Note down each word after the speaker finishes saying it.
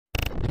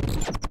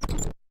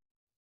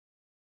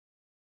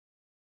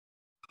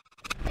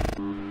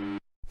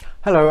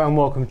Hello and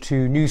welcome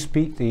to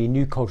Newspeak, the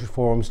New Culture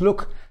Forum's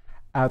look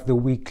at the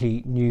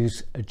weekly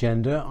news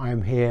agenda. I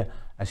am here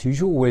as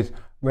usual with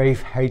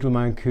Rafe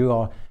Hadelman-Koo,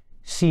 our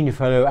Senior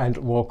Fellow and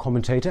Royal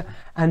Commentator,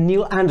 and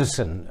Neil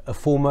Anderson, a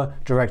former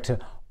Director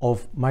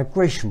of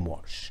Migration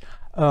Watch.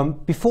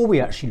 Before we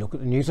actually look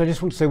at the news, I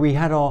just want to say we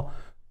had our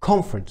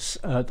conference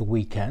last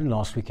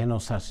weekend on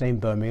Saturday in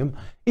Birmingham.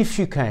 If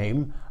you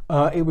came,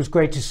 it was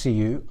great to see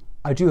you.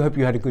 I do hope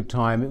you had a good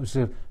time. It was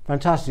a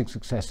fantastic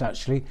success,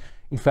 actually.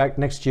 In fact,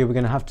 next year we're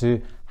going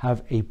to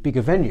have a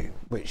bigger venue,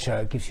 which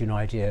gives you an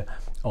idea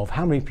of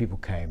how many people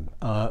came.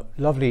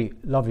 Lovely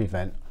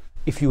event.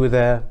 If you were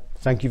there,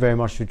 thank you very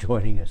much for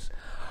joining us.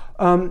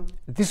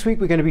 This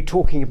week we're going to be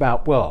talking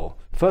about, well,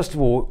 first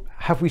of all,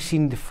 have we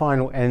seen the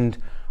final end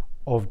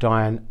of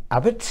Diane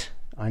Abbot?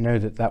 I know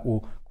that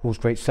will cause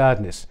great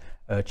sadness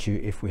to you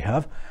if we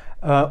have.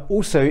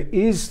 Also,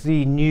 is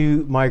the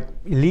new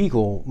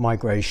illegal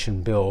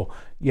migration bill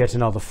yet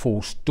another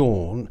false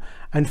dawn?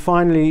 And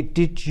finally,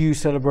 did you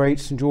celebrate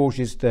St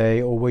George's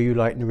Day, or were you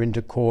like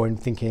Narendra Kaur in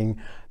thinking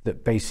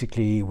that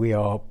basically we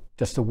are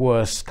just the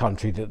worst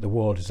country that the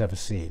world has ever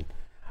seen?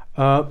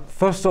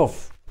 First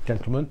off,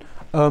 gentlemen,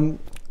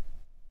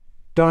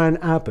 Diane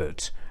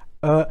Abbot,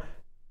 I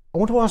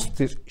want to ask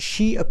this.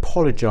 She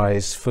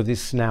apologised for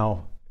this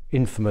now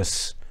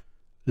infamous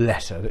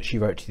letter that she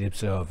wrote to the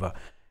Observer.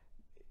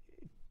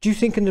 Do you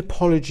think an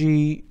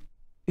apology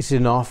is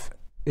enough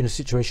in a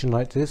situation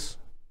like this,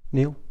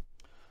 Neil?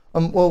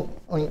 Well,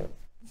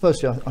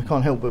 firstly, I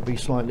can't help but be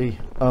slightly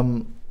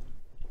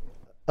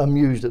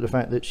amused at the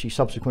fact that she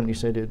subsequently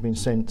said it had been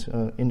sent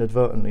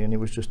inadvertently and it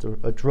was just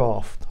a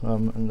draft,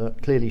 and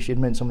that clearly she had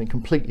meant something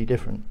completely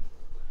different.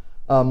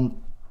 I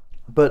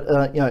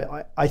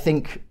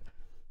think,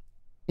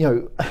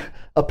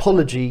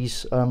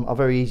 apologies are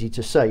very easy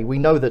to say. We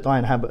know that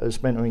Diane Abbot has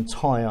spent her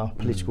entire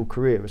political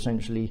career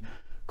essentially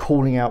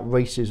calling out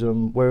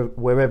racism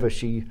wherever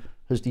she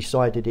has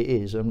decided it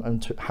is,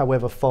 and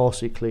however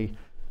farcically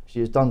she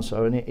has done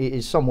so, and it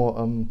is somewhat,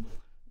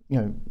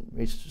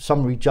 it's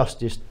summary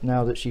justice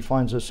now that she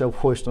finds herself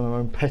hoisted on her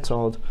own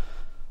petard.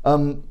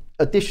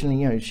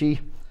 Additionally,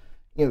 she,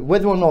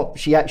 whether or not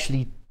she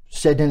actually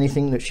said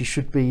anything that she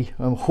should be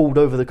hauled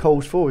over the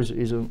coals for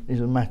is a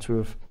matter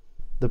of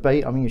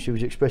debate. I mean, she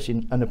was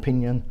expressing an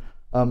opinion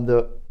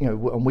that,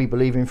 and we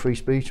believe in free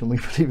speech and we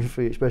believe in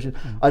free expression.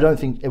 I don't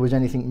think there was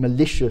anything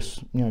malicious,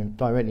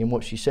 directly in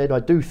what she said. I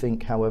do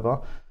think, however,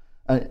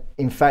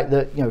 in fact,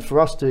 that for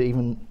us to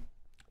even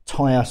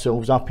tie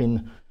ourselves up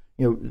in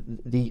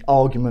the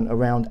argument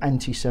around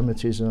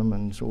anti-Semitism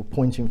and sort of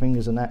pointing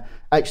fingers, and that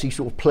actually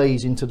sort of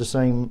plays into the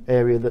same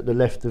area that the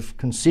left have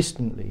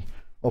consistently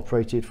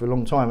operated for a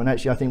long time. And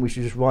actually, I think we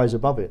should just rise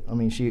above it. I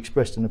mean, she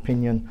expressed an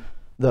opinion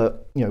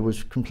that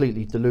was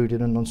completely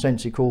deluded and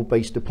nonsensical,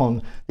 based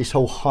upon this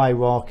whole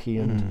hierarchy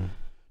and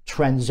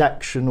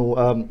transactional,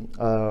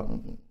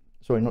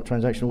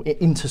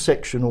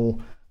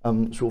 intersectional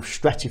sort of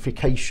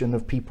stratification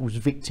of people's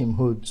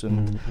victimhoods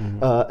and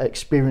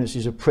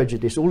experiences of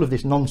prejudice. All of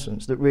this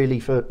nonsense that really,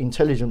 for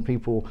intelligent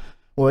people,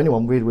 or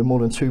anyone really with more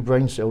than 2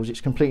 brain cells,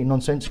 it's completely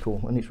nonsensical,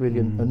 and it's really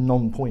a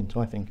non-point,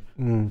 I think.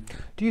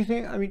 Do you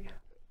think, I mean,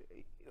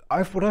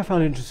 what I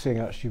found interesting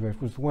actually, Rafe,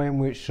 was the way in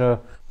which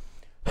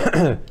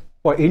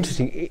well,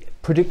 interesting,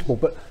 predictable,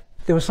 but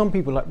there were some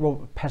people like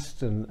Robert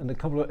Peston and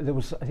there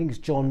was, I think it's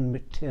John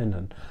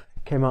McTiernan,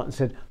 came out and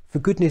said, for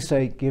goodness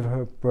sake, give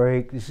her a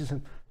break. This is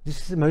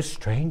the most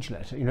strange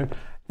letter.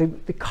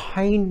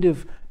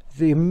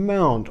 The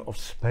amount of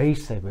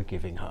space they were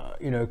giving her,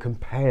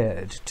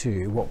 compared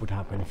to what would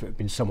happen if it had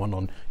been someone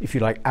on, if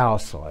you like, our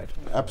side.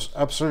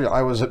 Absolutely.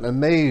 I was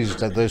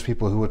amazed at those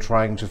people who were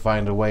trying to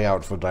find a way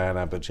out for Diane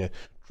Abbot here,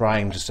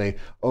 trying to say,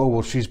 oh,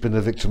 well, she's been a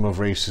victim of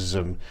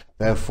racism,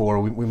 therefore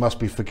we must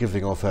be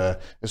forgiving of her.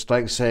 It's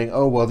like saying,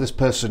 oh, well, this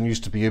person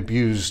used to be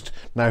abused,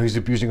 now he's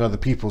abusing other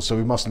people, so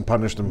we mustn't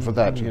punish them for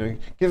that.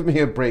 Give me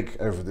a break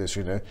over this.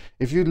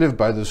 If you live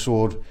by the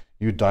sword,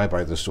 you die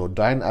by the sword.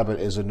 Diane Abbot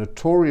is a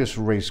notorious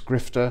race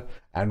grifter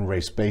and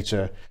race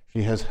baiter.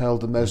 She has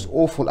held the most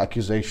awful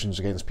accusations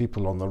against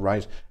people on the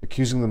right,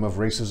 accusing them of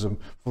racism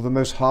for the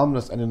most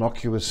harmless and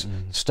innocuous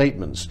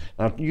statements.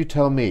 Now, you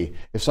tell me,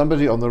 if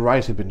somebody on the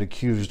right had been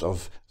accused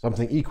of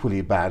something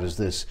equally bad as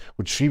this,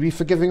 would she be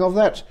forgiving of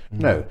that?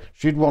 No,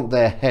 she'd want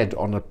their head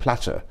on a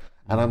platter.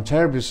 And I'm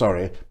terribly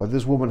sorry, but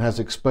this woman has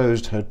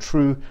exposed her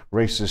true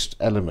racist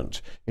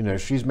element.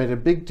 She's made a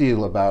big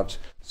deal about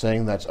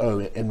saying that, oh,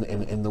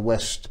 in the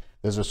West,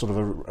 there's a sort of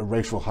a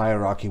racial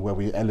hierarchy where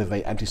we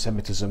elevate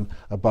anti-Semitism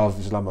above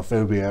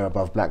Islamophobia,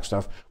 above black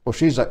stuff. Well,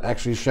 she's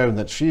actually shown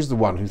that she's the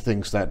one who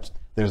thinks that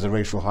there's a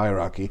racial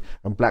hierarchy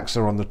and blacks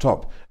are on the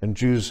top and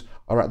Jews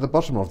are at the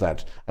bottom of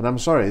that. And I'm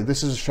sorry,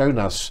 this has shown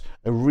us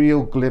a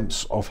real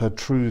glimpse of her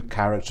true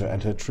character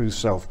and her true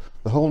self.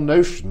 The whole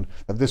notion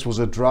that this was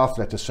a draft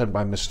letter sent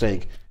by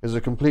mistake is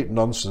a complete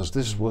nonsense.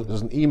 This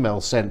was an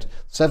email sent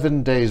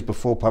 7 days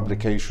before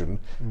publication.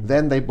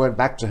 Then they went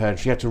back to her and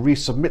she had to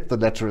resubmit the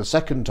letter a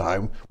second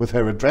time with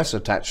her address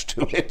attached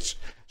to it.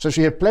 So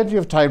she had plenty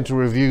of time to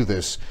review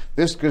this.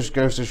 This just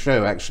goes to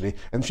show, actually,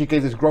 and she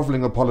gave this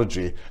grovelling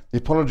apology. The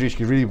apology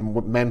she really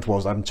meant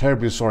was, I'm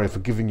terribly sorry for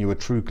giving you a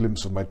true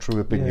glimpse of my true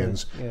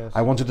opinions. Yes.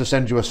 I wanted to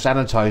send you a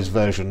sanitized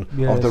version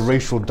of the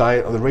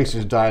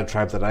racist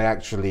diatribe that I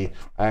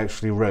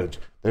actually wrote.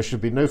 There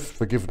should be no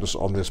forgiveness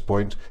on this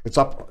point. It's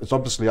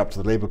obviously up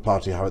to the Labour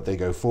Party how they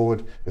go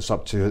forward. It's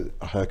up to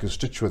her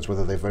constituents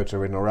whether they vote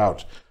her in or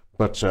out.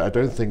 But I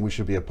don't think we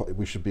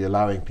should be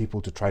allowing people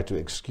to try to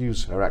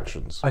excuse her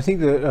actions. I think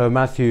that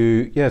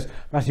Matthew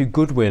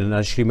Goodwin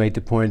actually made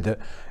the point that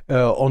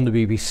on the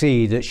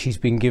BBC that she's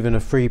been given a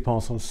free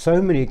pass on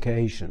so many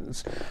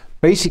occasions,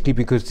 basically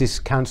because this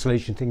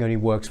cancellation thing only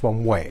works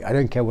one way. I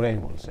don't care what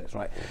anyone says,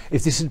 right?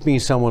 If this had been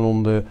someone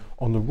on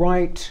the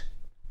right,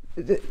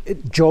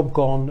 job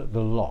gone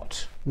the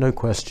lot, no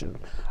question.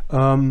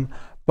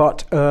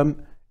 But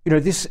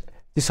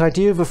this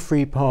idea of a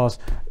free pass,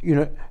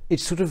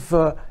 it's sort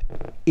of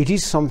it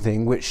is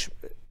something which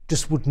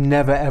just would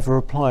never ever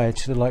apply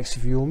to the likes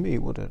of you or me,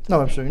 would it?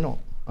 No, absolutely not.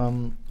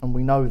 And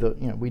we know that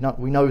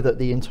we know that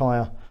the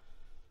entire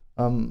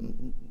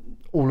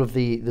all of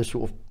the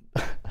sort of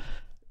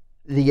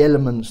the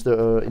elements that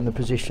are in the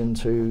position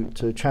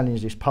to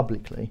challenge this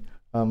publicly,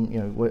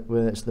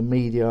 whether it's the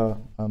media,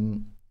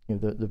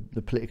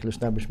 the political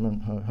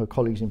establishment, her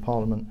colleagues in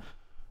Parliament,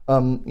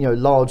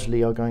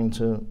 largely are going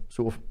to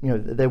sort of,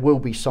 there will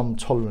be some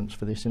tolerance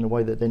for this in a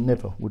way that there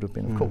never would have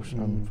been, of course,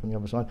 from the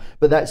other side.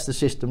 But that's the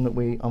system that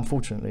we,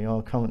 unfortunately,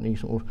 are currently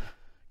sort of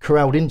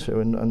corralled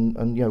into,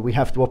 and we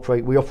have to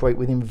operate. We operate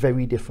within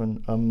very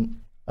different,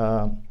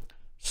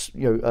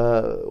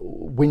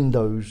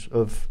 windows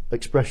of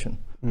expression,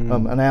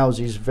 and ours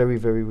is very,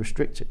 very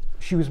restricted.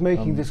 She was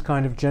making this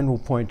kind of general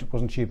point,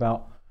 wasn't she?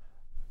 About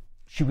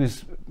she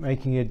was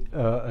making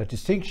a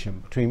distinction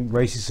between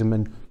racism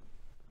and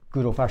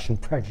good old-fashioned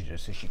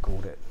prejudice, as she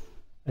called it,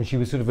 and she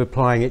was sort of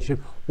applying it to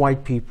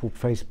white people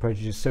face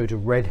prejudice, so do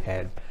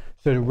red-haired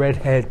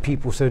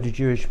people, so do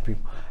Jewish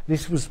people.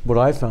 This was what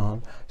I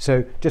found.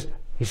 So just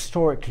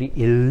historically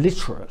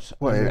illiterate.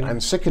 Well,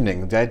 and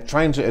sickening. They're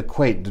trying to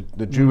equate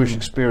the Jewish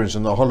experience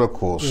in the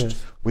Holocaust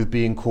with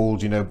being called,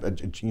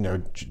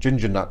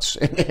 ginger nuts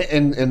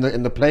in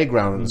the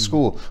playground in the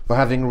school for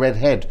having red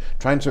head.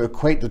 Trying to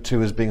equate the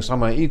two as being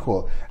somehow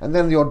equal, and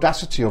then the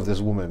audacity of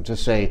this woman to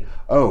say,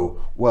 "Oh,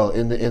 well,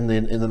 in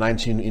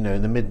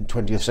the mid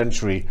 20th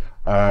century,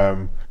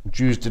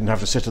 Jews didn't have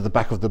to sit at the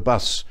back of the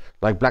bus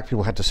like black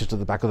people had to sit at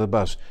the back of the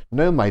bus."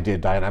 No, my dear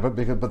Diane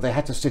Abbott, but they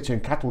had to sit in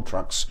cattle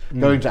trucks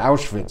going to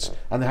Auschwitz,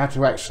 and they had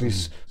to actually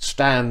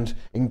stand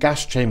in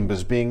gas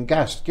chambers being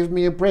gassed. Give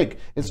me a break.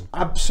 It's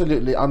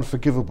absolutely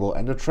unforgivable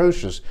and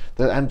atrocious.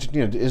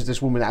 Is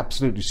this woman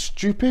absolutely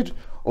stupid?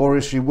 Or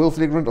is she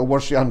willfully ignorant, or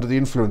was she under the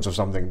influence of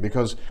something?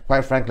 Because,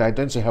 quite frankly, I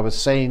don't see how a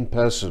sane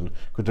person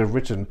could have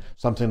written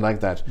something like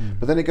that.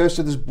 But then it goes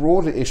to this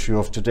broader issue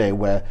of today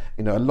where,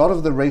 a lot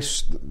of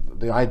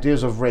the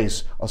ideas of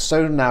race are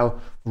so now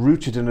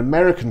rooted in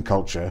American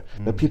culture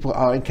that people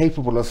are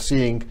incapable of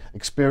seeing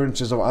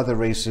experiences of other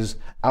races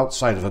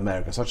outside of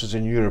America, such as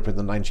in Europe in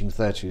the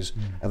 1930s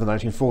and the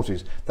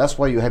 1940s. That's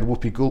why you had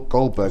Whoopi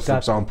Goldberg, for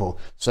example,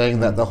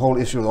 saying that the whole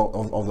issue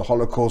of the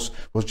Holocaust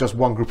was just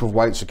one group of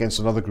whites against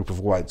another group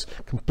of whites,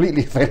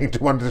 completely failing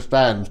to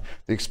understand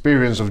the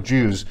experience of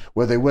Jews,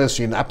 where they were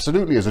seen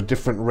absolutely as a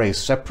different race,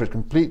 separate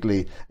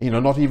completely,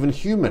 not even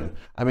human.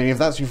 I mean, if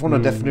you want a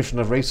definition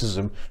of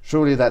racism,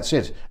 surely that's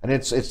it. And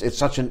it's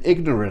such an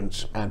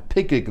ignorant and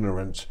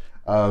pig-ignorant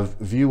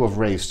view of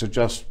race to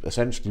just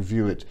essentially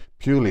view it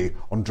purely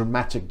on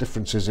dramatic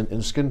differences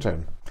in skin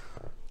tone.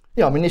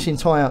 Yeah, I mean,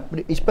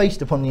 it's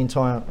based upon the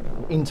entire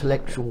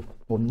intellectual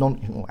or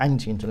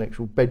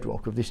anti-intellectual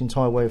bedrock of this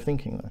entire way of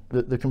thinking.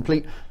 The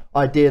complete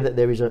idea that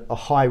there is a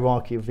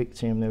hierarchy of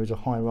victim, there is a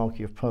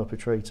hierarchy of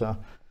perpetrator,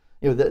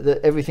 that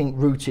everything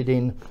rooted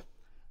in,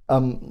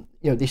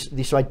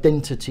 this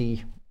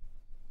identity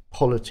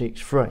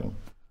politics frame,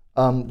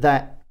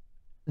 that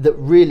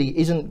really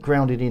isn't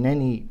grounded in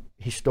any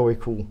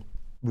historical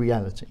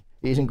reality.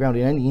 It isn't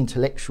grounded in any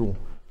intellectual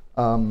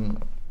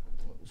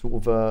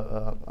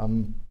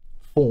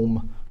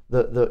form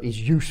that is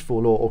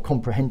useful or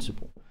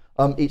comprehensible.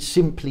 It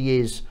simply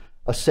is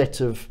a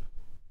set of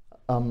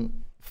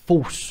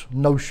false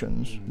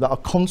notions that are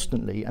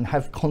constantly and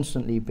have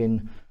constantly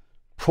been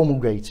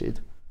promulgated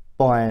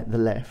by the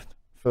left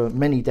for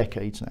many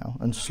decades now,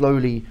 and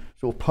slowly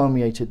sort of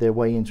permeated their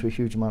way into a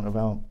huge amount of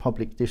our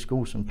public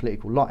discourse and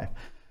political life,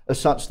 as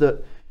such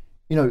that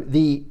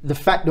the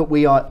fact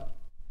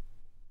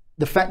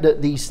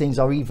that these things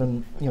are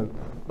even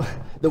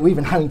that we're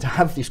even having to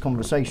have this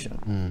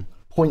conversation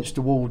points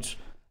towards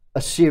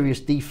a serious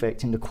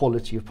defect in the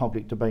quality of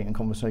public debate and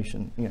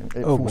conversation.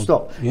 Full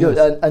stop. Yes.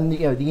 And the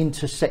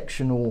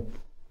intersectional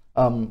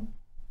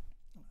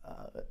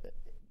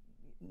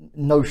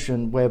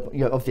notion where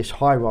of this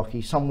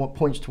hierarchy somewhat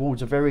points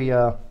towards a very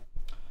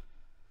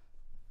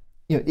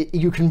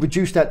you can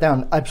reduce that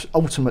down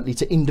ultimately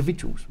to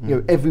individuals,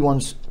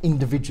 everyone's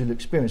individual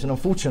experience, and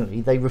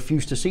unfortunately they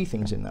refuse to see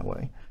things in that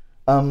way,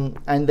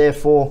 and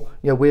therefore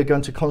we're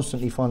going to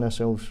constantly find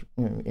ourselves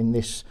in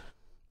this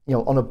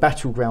on a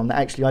battleground that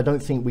actually I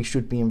don't think we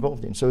should be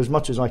involved in. So as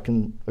much as I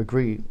can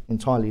agree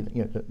entirely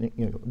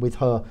with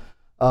her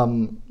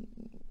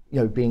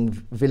being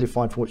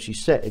vilified for what she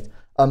said,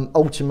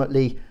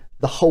 ultimately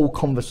the whole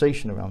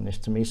conversation around this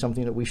to me is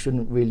something that we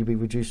shouldn't really be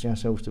reducing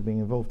ourselves to being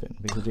involved in,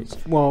 because it's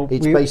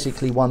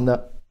basically one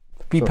that...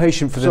 Be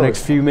patient for the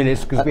next few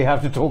minutes, because we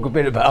have to talk a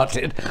bit about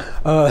it.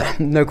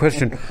 No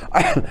question.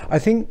 I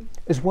think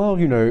as well,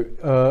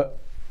 Whoopi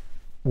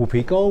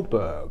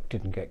Goldberg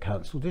didn't get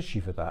cancelled, did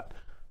she, for that?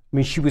 I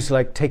mean, she was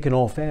like taken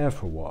off air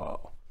for a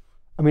while.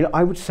 I mean,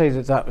 I would say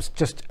that that was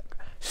just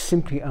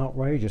simply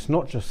outrageous,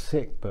 not just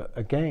sick, but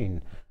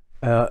again,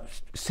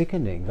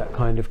 sickening, that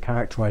kind of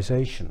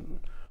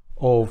characterization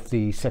of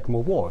the Second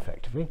World War,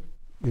 effectively,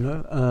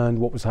 and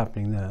what was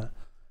happening there.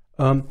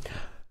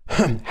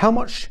 How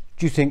much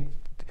do you think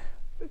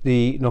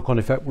the knock-on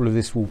effect of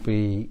this will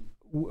be?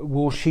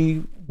 Is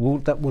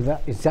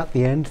that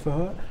the end for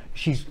her?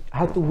 She's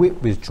had the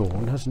whip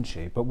withdrawn, hasn't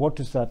she? But what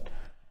does that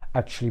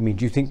actually mean?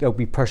 Do you think there'll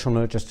be pressure on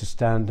her just to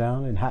stand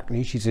down in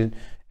Hackney? She's an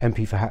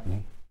MP for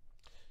Hackney.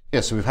 Yeah,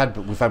 so we've had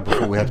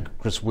before. We had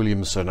Chris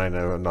Williamson. I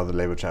know another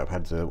Labour chap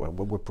had the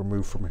whip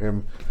removed from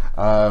him.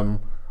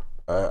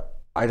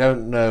 I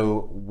don't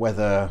know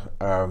whether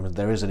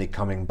there is any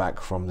coming back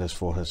from this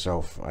for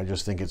herself. I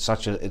just think it's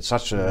such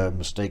a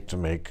mistake to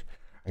make.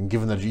 And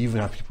given that you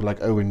even have people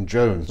like Owen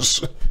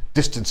Jones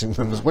distancing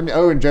them, when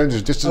Owen Jones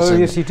is distancing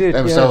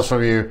themselves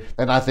from you,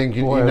 then I think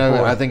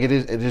I think it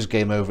is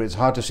game over. It's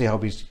hard to see how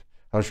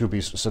she'll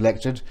be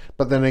selected.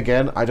 But then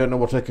again, I don't know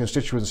what her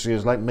constituency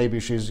is like. Maybe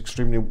she's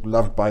extremely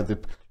loved by the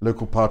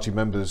local party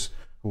members,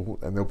 and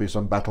there'll be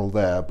some battle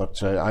there.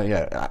 But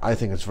I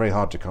think it's very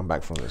hard to come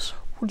back from this.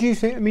 What do you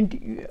think? I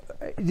mean,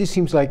 this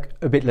seems like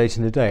a bit late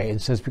in the day, in a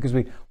sense, because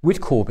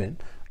with Corbyn,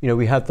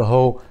 we had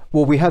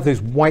we had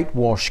those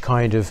whitewash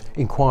kind of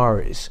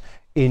inquiries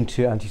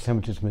into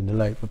anti-Semitism in the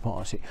Labour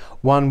Party.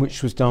 One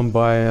which was done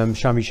by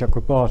Shami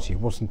Chakrabarti,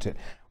 wasn't it?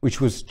 Which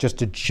was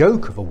just a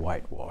joke of a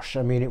whitewash.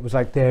 I mean, it was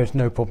like, there's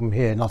no problem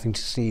here, nothing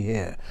to see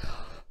here.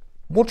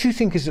 What do you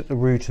think is at the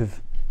root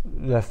of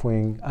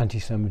left-wing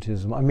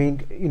anti-Semitism? I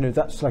mean,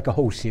 that's like a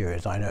whole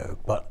series, I know,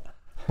 but...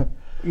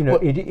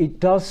 it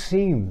does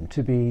seem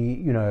to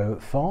be,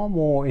 far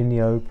more in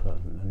the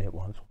open than it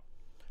was.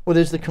 Well,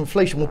 there's the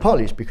conflation. Well,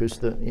 partly it's because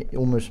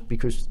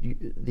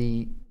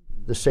the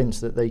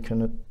sense that they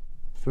can,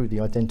 through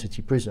the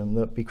identity prism,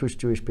 that because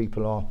Jewish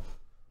people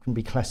can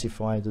be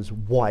classified as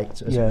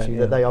white, essentially,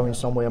 that they are in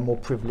some way a more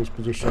privileged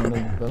position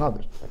than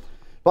others.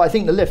 But I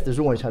think the left has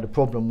always had a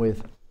problem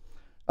with,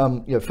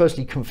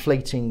 firstly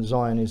conflating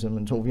Zionism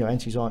and the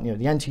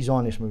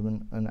anti-Zionist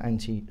movement and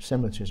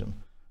anti-Semitism.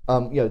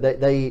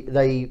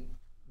 They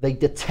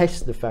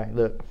detest the fact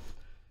that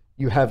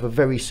you have a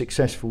very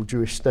successful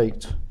Jewish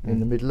state in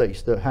the Middle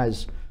East that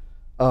has,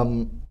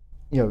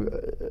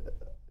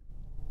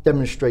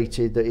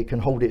 demonstrated that it can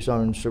hold its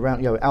own,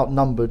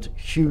 outnumbered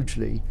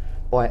hugely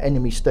by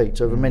enemy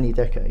states over many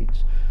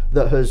decades,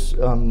 that has,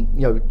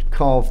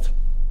 carved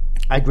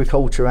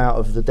agriculture out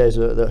of the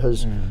desert, that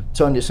has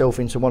turned itself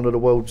into one of the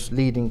world's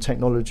leading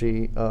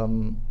technology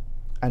and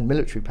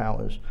military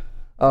powers.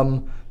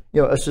 A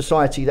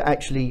society that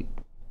actually,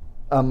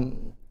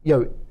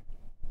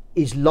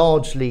 is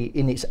largely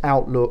in its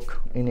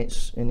outlook, in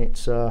its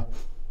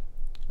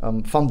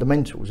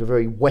fundamentals, a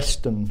very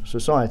Western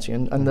society,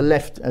 and the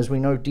left, as we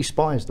know,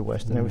 despise the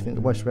West and everything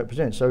the West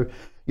represents. So,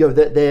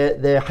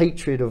 their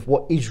hatred of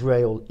what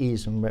Israel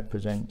is and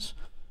represents,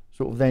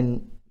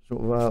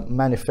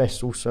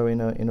 manifests also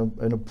in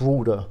a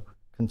broader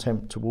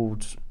contempt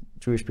towards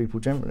Jewish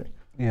people generally.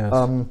 Yes.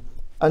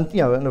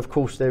 And of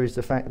course there is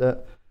the fact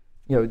that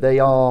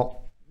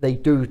they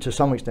do to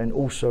some extent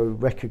also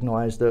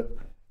recognise that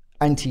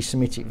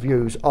anti-Semitic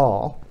views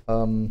are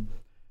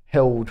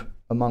held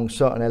among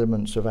certain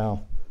elements of our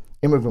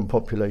immigrant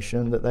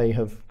population, that they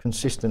have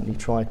consistently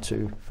tried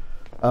to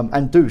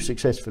and do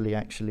successfully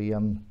actually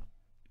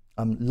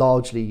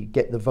largely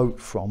get the vote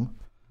from,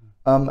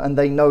 and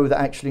they know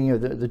that actually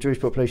the Jewish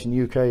population in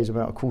the UK is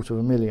about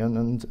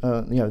 250,000,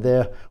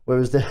 and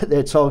whereas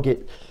their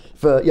target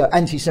for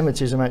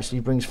anti-Semitism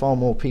actually brings far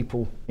more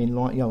people in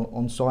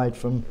on side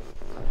from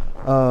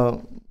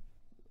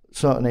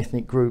certain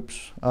ethnic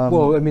groups.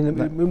 Well, I mean,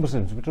 the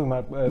Muslims. We're talking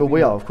about. Well,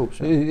 we are, of course.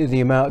 Yeah.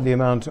 The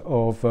amount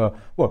of.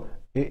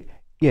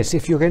 Yes.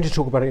 If you're going to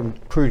talk about it in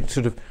crude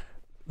sort of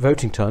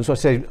voting terms, so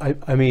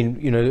I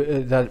mean,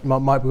 that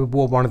might be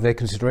one of their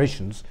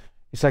considerations.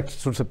 It's like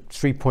sort of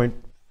 3.5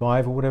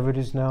 or whatever it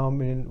is now. I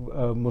mean,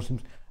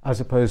 Muslims,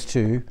 as opposed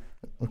to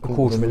a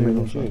quarter of a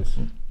million Jews.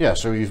 Yeah.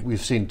 So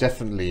we've seen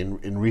definitely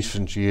in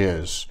recent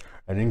years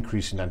an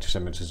increase in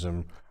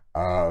anti-Semitism.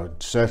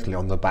 Certainly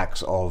on the back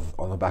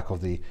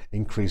of the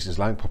increased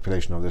Islamic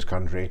population of this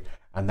country,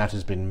 and that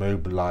has been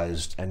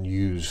mobilised and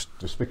used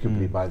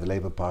despicably by the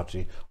Labour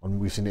Party.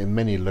 We've seen it in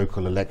many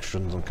local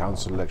elections and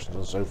council elections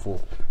and so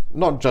forth.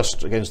 Not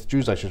just against the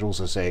Jews, I should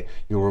also say.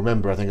 You'll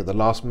remember, I think at the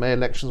last May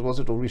elections, was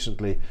it, or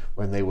recently,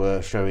 when they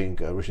were showing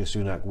Rishi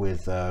Sunak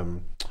with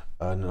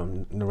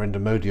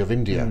Narendra Modi of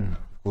India,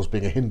 of course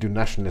being a Hindu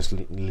nationalist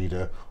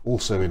leader,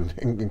 also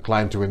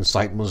inclined to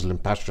incite Muslim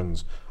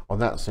passions on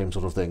that same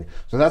sort of thing.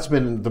 So that's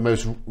been the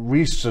most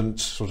recent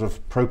sort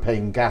of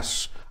propane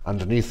gas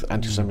underneath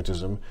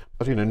anti-Semitism.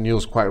 But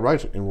Neil's quite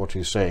right in what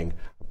he's saying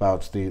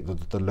about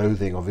the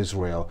loathing of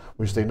Israel,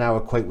 which they now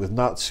equate with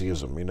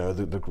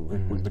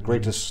Nazism. The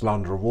greatest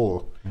slander of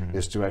all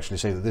is to actually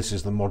say that this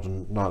is the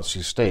modern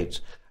Nazi state,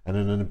 and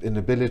an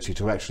inability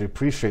to actually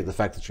appreciate the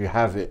fact that you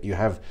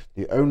have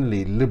the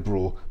only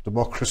liberal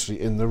democracy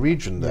in the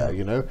region there.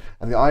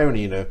 And the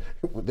irony,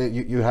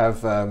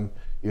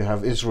 you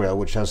have Israel,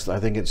 which has, I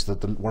think it's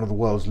one of the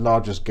world's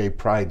largest gay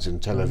prides in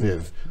Tel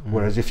Aviv,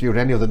 whereas if you're in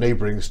any of the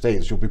neighbouring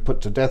states, you'll be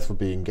put to death for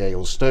being gay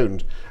or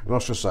stoned and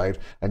ostracized,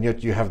 and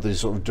yet you have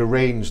these sort of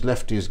deranged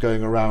lefties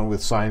going around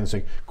with signs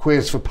saying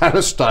 "Queers for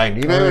Palestine,"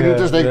 and you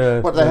just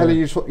think, what the hell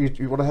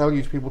are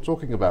you people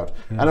talking about?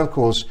 And of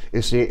course,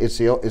 it's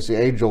the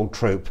age-old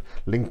trope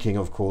linking,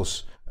 of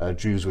course,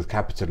 Jews with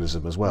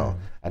capitalism as well,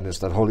 and it's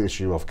that whole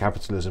issue of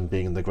capitalism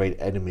being the great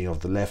enemy of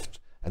the left.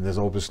 And there's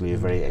obviously a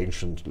very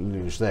ancient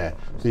lineage there.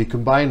 So you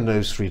combine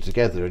those three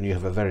together and you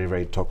have a very,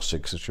 very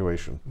toxic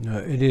situation. No,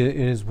 it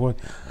is one.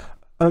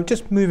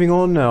 Just moving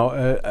on now,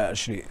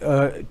 actually,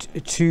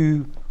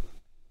 to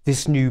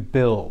this new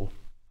bill,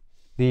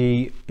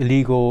 the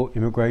illegal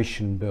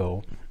immigration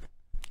bill,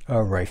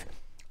 Rafe.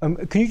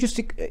 Can you just,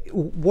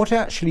 what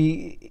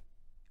actually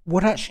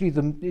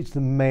is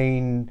the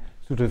main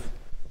sort of,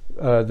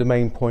 the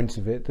main points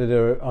of it that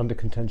are under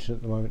contention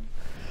at the moment?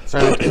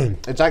 So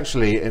it's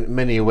actually, in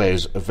many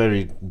ways, a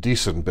very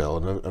decent bill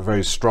and a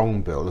very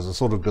strong bill. It's the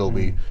sort of bill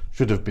we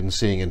should have been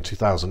seeing in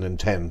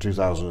 2010,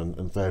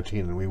 2013,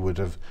 and we would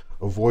have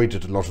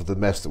avoided a lot of the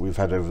mess that we've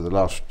had over the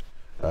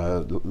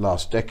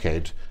last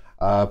decade.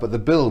 But the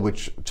bill,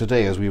 which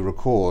today, as we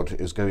record,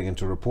 is going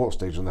into report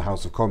stage in the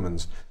House of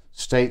Commons,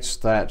 states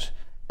that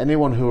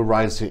anyone who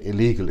arrives here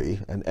illegally,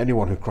 and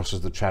anyone who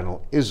crosses the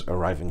Channel is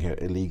arriving here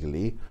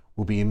illegally,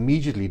 will be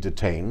immediately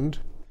detained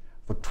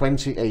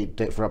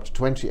for up to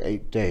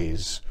 28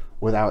 days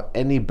without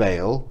any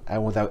bail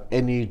and without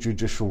any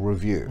judicial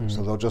review.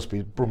 So they'll just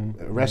be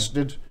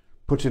arrested,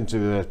 put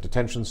into a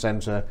detention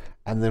centre,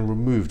 and then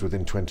removed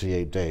within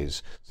 28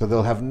 days. So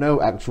they'll have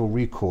no actual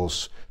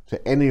recourse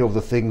to any of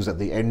the things that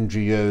the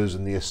NGOs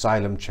and the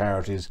asylum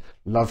charities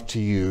love to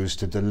use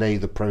to delay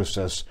the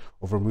process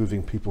of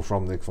removing people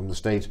from the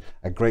state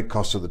at great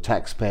cost to the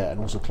taxpayer, and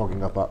also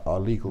clogging up our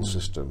legal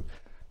system.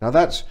 Now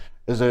that's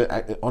and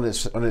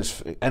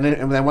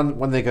then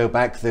when they go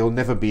back, they'll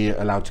never be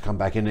allowed to come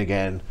back in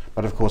again.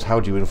 But of course, how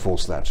do you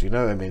enforce that?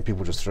 I mean,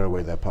 people just throw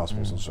away their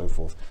passports and so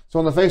forth. So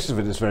on the face of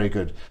it, it's very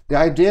good. The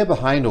idea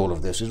behind all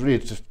of this is really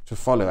to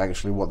follow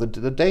actually what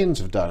the Danes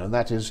have done, and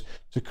that is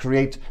to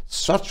create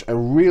such a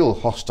real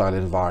hostile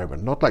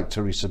environment, not like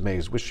Theresa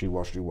May's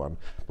wishy-washy one,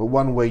 but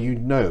one where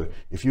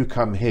if you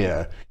come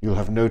here, you'll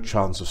have no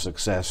chance of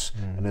success,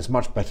 and it's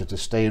much better to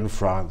stay in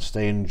France,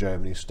 stay in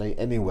Germany, stay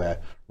anywhere,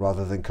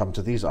 rather than come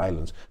to these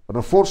islands. But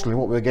unfortunately,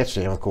 what we're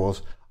getting, of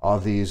course, are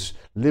these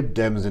Lib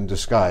Dems in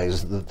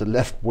disguise, the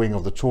left wing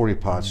of the Tory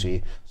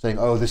party, saying,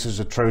 oh, this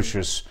is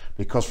atrocious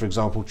because, for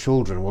example,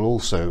 children will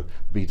also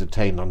be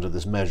detained under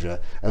this measure,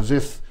 as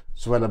if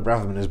Suella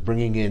Braverman is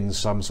bringing in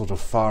some sort of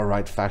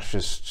far-right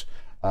fascist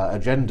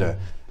agenda.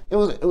 It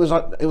was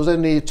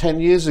only 10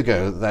 years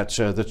ago that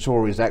the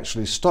Tories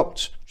actually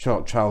stopped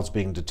childs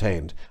being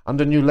detained.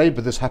 Under New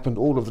Labour, this happened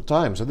all of the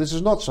time. So this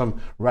is not some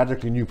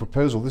radically new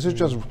proposal. This is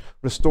just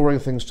restoring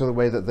things to the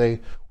way that they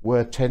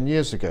were 10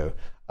 years ago.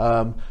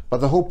 But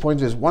the whole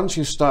point is, once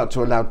you start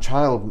to allow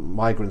child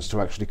migrants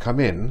to actually come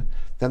in,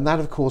 then that,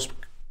 of course,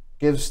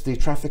 gives the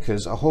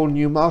traffickers a whole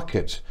new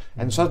market.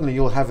 And suddenly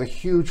you'll have a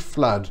huge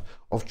flood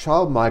of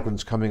child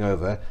migrants coming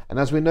over, and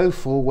as we know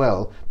full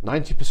well,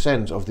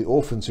 90% of the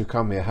orphans who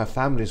come here have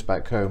families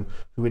back home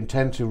who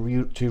intend to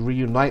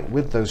reunite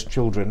with those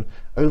children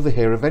over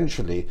here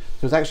eventually.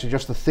 So it's actually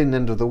just the thin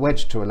end of the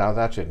wedge to allow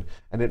that in,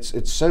 and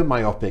it's so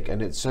myopic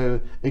and it's so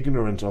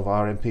ignorant of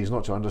our MPs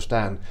not to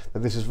understand that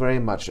this is very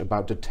much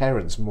about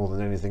deterrence more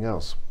than anything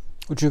else.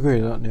 Would you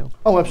agree with that, Neil?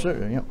 Oh,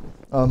 absolutely. Yeah.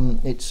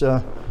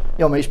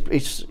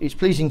 It's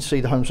pleasing to see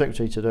the Home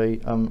Secretary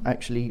today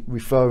actually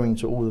referring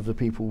to all of the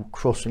people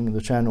crossing the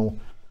Channel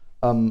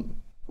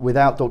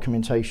without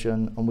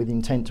documentation and with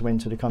intent to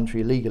enter the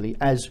country illegally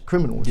as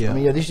criminals. Yeah. I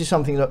mean, this is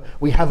something that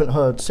we haven't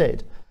heard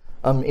said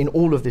in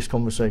all of this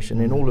conversation,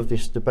 in all of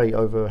this debate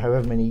over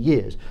however many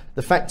years.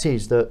 The fact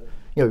is that,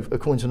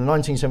 according to the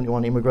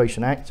 1971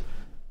 Immigration Act,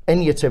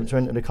 any attempt to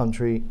enter the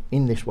country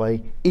in this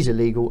way is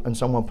illegal, and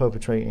someone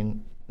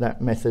perpetrating that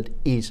method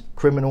is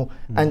criminal,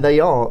 and they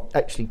are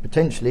actually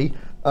potentially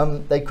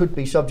they could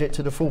be subject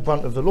to the full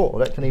brunt of the law.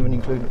 That can even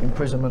include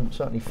imprisonment,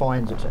 certainly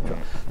fines, etc.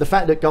 The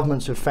fact that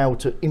governments have failed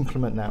to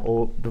implement that,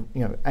 or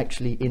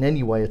actually in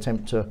any way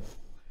attempt to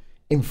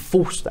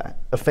enforce that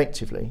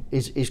effectively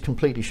is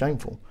completely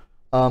shameful.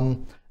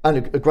 And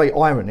a great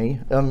irony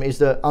is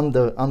that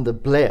under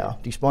Blair,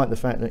 despite the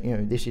fact that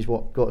this is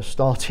what got us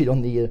started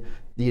on the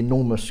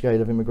enormous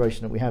scale of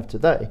immigration that we have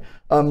today,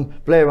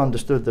 Blair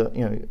understood that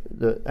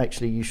that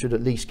actually you should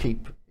at least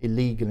keep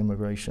illegal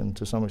immigration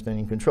to some extent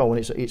in control.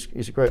 And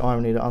it's a great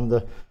irony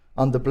that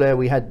under Blair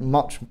we had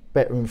much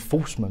better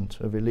enforcement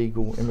of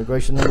illegal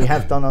immigration than we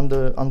have done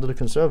under the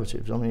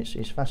Conservatives. I mean,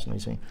 it's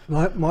fascinating.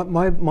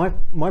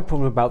 My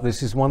problem about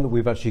this is one that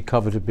we've actually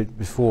covered a bit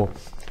before.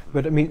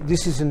 But I mean,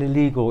 this is an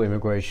illegal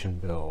immigration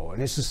bill,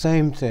 and it's the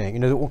same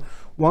thing.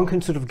 One can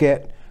sort of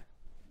get,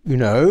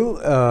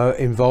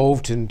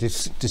 involved and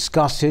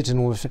discuss it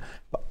and all this.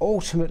 But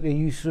ultimately,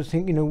 you sort of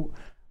think,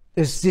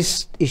 there's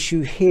this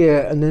issue here,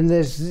 and then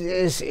there's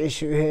this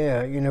issue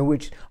here.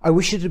 Which I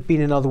wish it had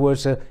been, in other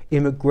words, an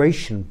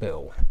immigration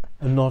bill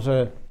and not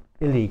an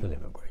illegal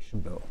immigration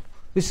bill.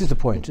 This is the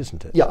point,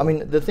 isn't it? Yeah, I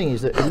mean, the thing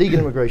is that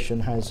illegal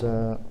immigration has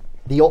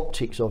the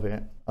optics of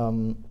it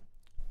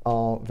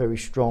are very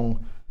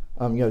strong.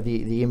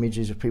 The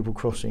images of people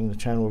crossing the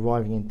channel,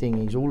 arriving in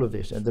dinghies, all of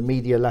this, and the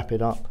media lap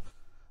it up,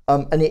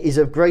 and it is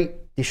a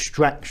great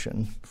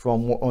distraction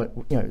from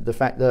the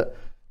fact that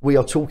we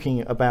are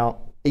talking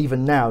about,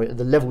 even now at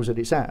the levels that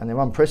it's at, and they're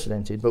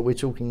unprecedented, but we're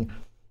talking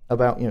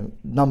about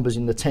numbers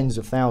in the tens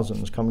of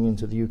thousands coming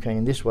into the UK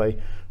in this way,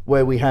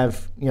 where we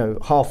have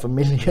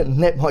 500,000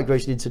 net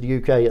migration into the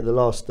UK at the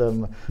last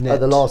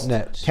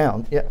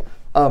count,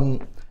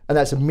 and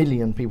that's 1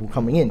 million people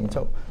coming in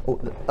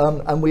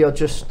and we are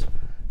just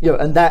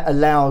and that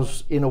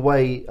allows, in a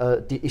way,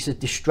 it's a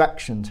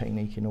distraction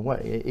technique in a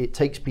way. It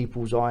takes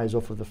people's eyes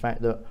off of the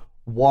fact that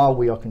while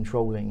we are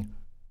controlling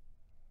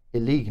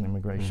illegal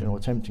immigration or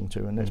attempting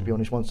to, and let's be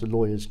honest, once the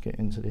lawyers get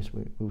into this,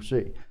 we'll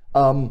see.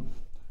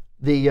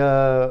 We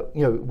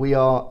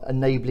are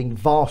enabling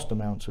vast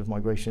amounts of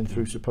migration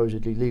through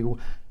supposedly legal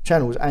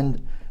channels,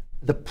 and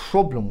the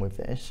problem with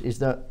this is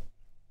that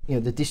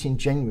the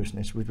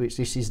disingenuousness with which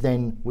this is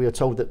then, we are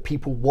told that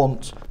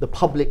the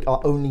public are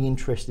only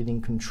interested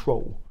in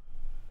control.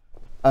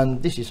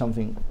 And this is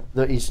something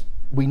that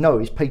we know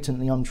is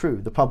patently untrue.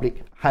 The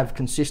public have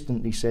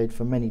consistently said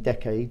for many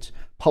decades,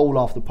 poll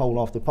after poll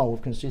after poll,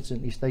 have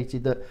consistently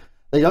stated that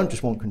they don't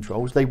just want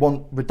controls, they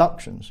want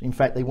reductions. In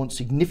fact, they want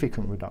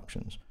significant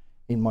reductions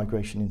in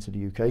migration into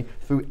the UK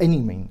through any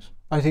means.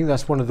 I think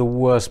that's one of the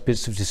worst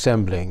bits of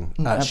dissembling,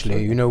 actually.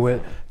 Absolutely. Where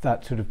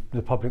that sort of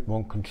the public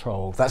want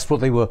control. That's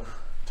what they were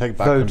Take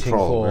back voting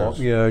control,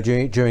 for, yes.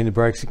 during the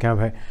Brexit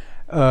campaign.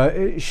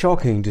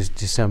 Shocking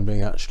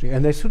dissembling, actually,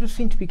 and they sort of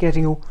seem to be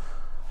getting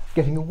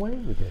away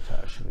with it,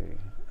 actually.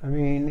 I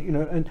mean,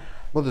 and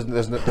well,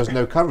 there's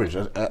no coverage,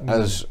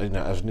 as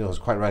Neil has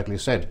quite rightly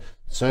said.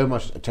 So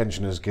much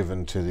attention is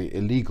given to the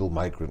illegal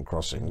migrant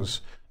crossings,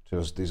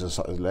 to these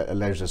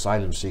alleged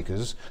asylum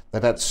seekers,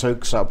 that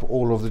soaks up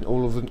all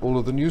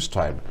of the news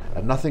time,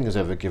 and nothing is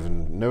ever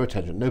given, no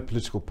attention. No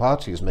political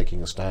party is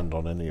making a stand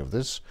on any of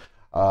this.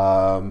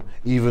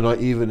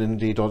 Even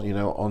indeed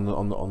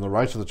on the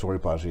right of the Tory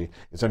party,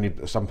 it's only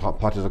some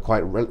parties are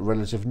quite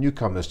relative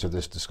newcomers to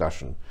this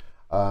discussion.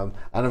 And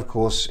of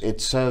course, it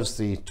serves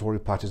the Tory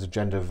party's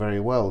agenda very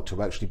well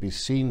to actually be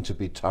seen to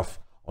be tough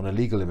on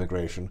illegal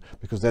immigration,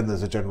 because then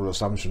there's a general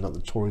assumption that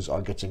the Tories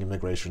are getting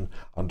immigration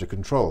under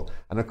control.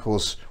 And of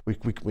course, we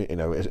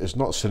it's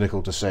not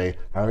cynical to say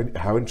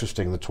how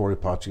interesting the Tory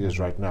party is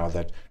right now,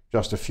 that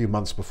just a few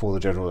months before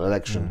the general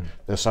election,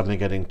 they're suddenly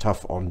getting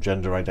tough on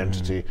gender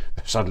identity,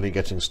 they're suddenly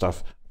getting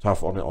tough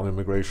on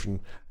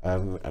immigration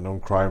and on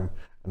crime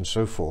and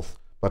so forth.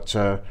 But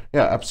yeah,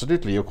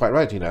 absolutely, you're quite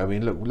right. I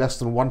mean, look, less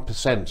than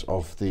 1%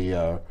 of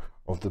the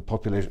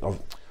population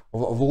of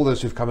all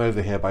those who've come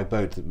over here by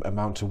boat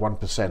amount to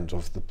 1%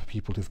 of the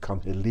people who've come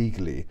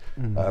illegally,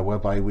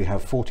 whereby we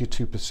have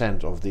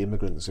 42% of the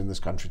immigrants in this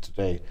country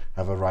today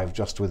have arrived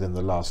just within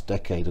the last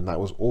decade, and that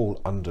was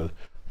all under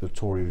the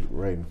Tory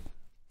reign.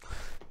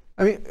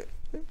 I mean,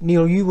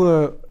 Neil, you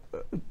were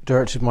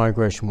director of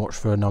Migration Watch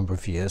for a number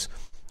of years.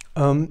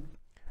 It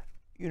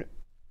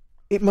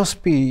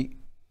must be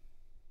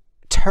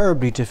a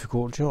terribly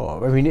difficult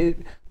job. I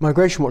mean,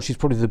 Migration Watch is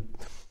probably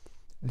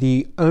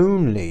the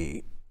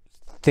only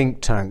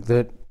think tank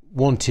that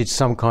wanted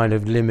some kind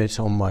of limit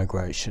on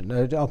migration.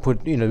 I'm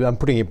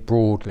putting it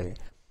broadly.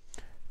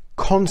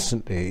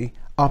 Constantly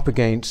up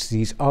against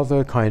these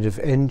other kind of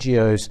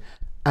NGOs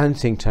and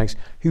think tanks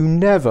who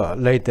never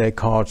laid their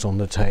cards on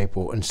the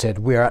table and said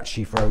we're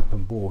actually for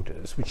open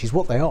borders, which is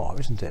what they are,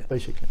 isn't it?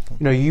 Basically.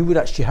 You would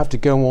actually have to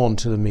go on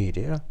to the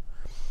media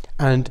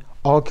and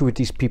argue with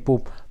these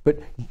people, but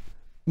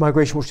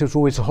Migration Watch, there was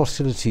always a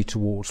hostility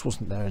towards,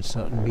 wasn't there, in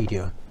certain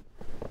media?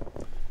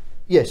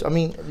 Yes, I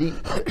mean,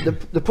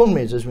 the problem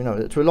is, as we know,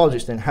 that to a large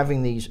extent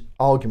having these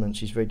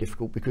arguments is very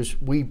difficult,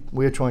 because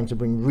we're trying to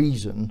bring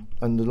reason,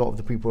 and a lot of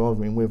the people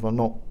arguing with are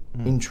not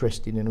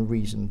interested in a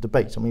reasoned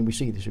debate. I mean, we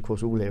see this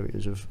across all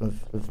areas of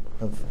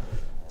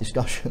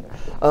discussion.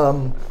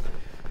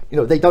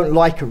 They don't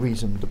like a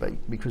reasoned debate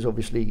because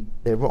obviously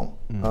they're wrong.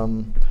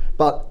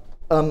 But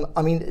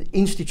I mean,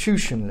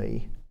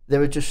 institutionally,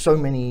 there are just so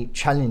many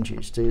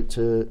challenges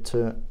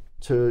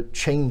to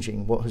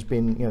changing what has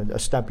been, you know,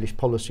 established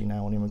policy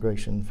now on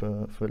immigration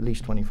for at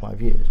least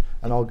 25 years,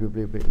 and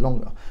arguably a bit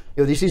longer.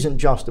 You know, this isn't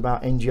just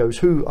about NGOs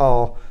who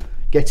are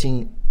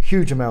getting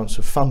huge amounts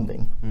of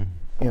funding,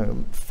 you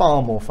know,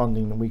 far more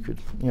funding than we could,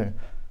 you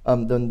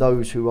know, than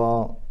those who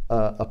are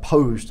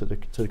opposed to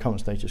the current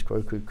status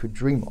quo could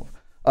dream of.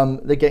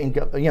 They're getting,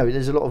 you know,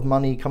 there's a lot of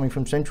money coming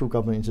from central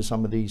government into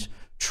some of these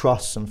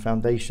trusts and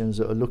foundations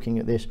that are looking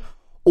at this,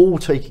 all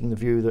taking the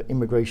view that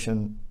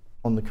immigration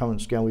on the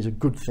current scale is a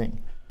good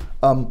thing.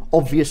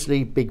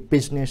 Obviously, big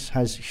business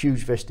has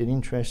huge vested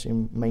interests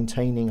in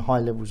maintaining high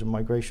levels of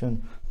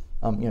migration,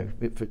 you know,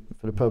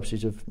 for the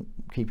purposes of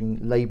keeping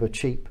labour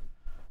cheap,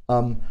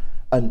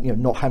 and, you know,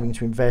 not having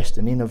to invest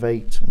and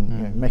innovate and,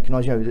 you know,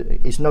 mechanise. You know,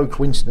 it's no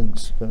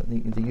coincidence that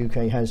the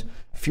UK has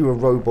fewer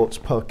robots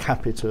per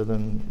capita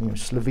than, you know,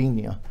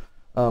 Slovenia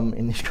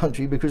in this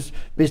country, because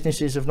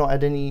businesses have not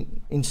had any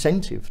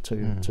incentive to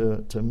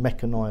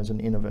mechanise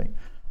and innovate.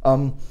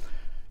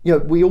 You know,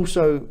 we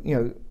also, you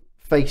know,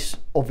 face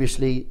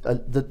obviously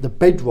the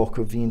bedrock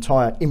of the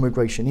entire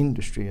immigration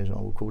industry, as I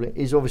will call it,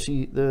 is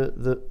obviously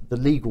the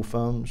legal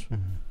firms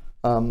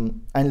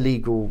and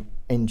legal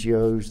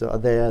NGOs that are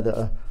there, that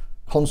are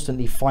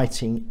constantly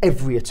fighting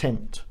every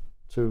attempt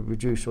to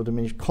reduce or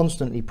diminish,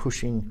 constantly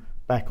pushing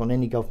back on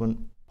any government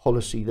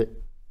policy that,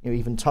 you know,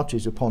 even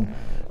touches upon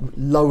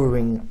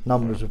lowering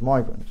numbers of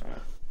migrants.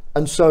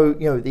 And so,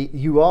 you know,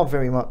 you are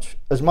very much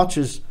as,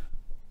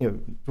 you know,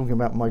 talking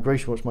about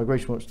Migration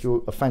Watch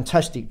do a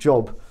fantastic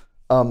job,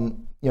 you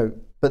know,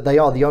 but they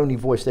are the only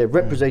voice there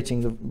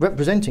representing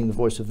the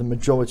voice of the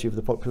majority of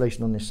the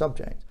population on this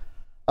subject.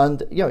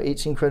 And, you know,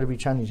 it's incredibly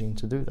challenging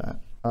to do that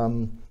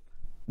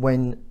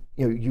when,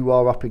 you know, you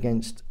are up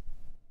against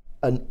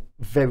a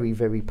very,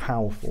 very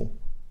powerful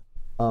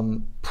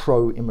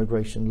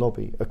pro-immigration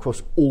lobby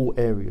across all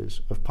areas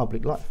of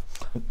public life.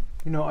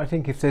 You know, I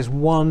think if there's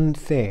one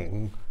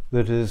thing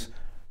that has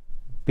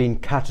been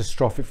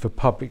catastrophic for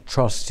public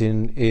trust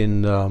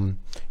in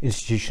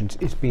institutions,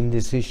 it's been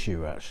this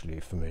issue,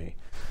 actually, for me.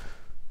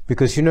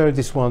 Because, you know,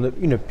 this one that,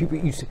 you know, people,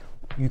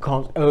 you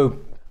can't,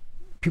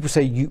 people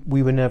say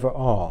we were never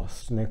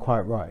asked, and they're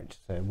quite right.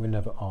 So we were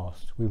never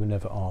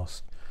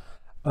asked,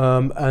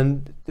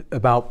 and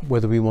about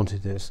whether we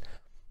wanted this.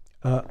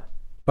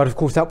 But of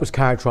course, that was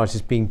characterised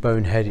as being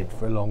boneheaded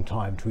for a long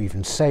time to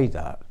even say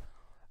that.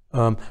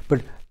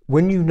 But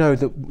when you know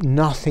that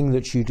nothing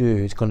that you do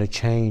is going to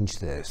change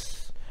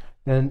this,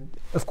 then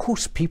of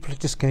course people are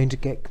just going to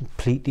get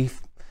completely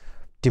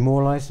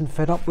demoralised and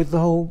fed up with the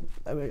whole.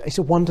 I mean, it's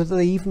a wonder that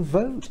they even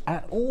vote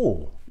at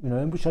all. You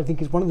know, which I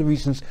think is one of the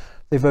reasons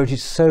they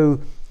voted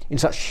in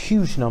such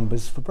huge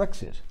numbers for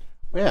Brexit.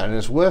 Yeah, and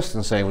it's worse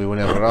than saying we were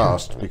never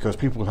asked, because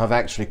people have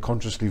actually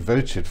consciously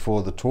voted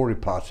for the Tory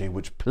party,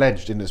 which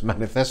pledged in its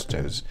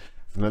manifestos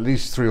from at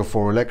least 3 or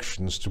 4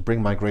 elections to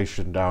bring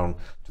migration down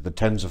to the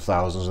tens of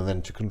thousands and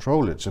then to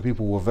control it. So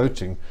people were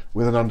voting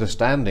with an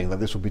understanding that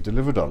this would be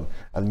delivered on.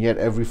 And yet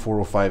every 4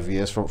 or 5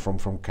 years,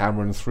 from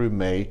Cameron through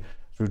May,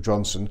 through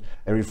Johnson,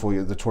 every 4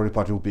 years the Tory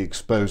party will be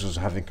exposed as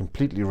having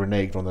completely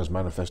reneged on those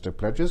manifesto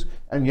pledges,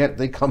 and yet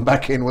they come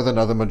back in with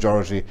another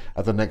majority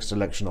at the next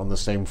election on the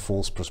same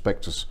false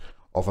prospectus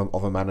of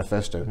a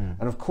manifesto.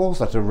 And of course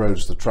that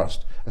erodes the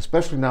trust,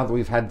 especially now that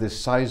we've had this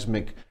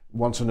seismic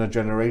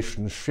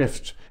once-in-a-generation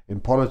shift in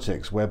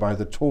politics, whereby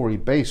the Tory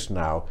base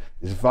now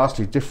is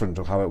vastly different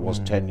to how it was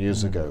 10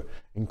 years ago,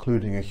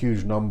 including a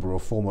huge number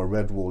of former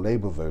Red Wall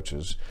Labour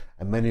voters,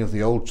 and many of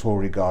the old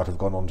Tory guard have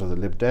gone on to the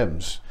Lib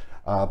Dems.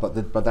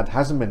 But that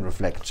hasn't been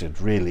reflected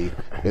really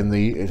in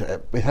the.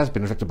 It has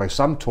been reflected by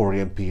some Tory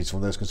MPs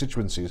from those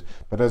constituencies,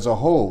 but as a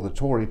whole, the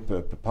Tory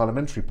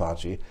parliamentary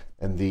party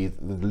and the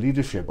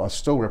leadership are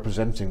still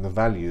representing the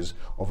values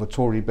of a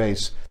Tory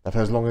base that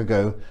has long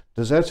ago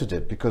deserted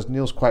it. Because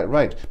Neil's quite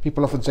right.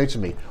 People often say to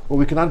me, well,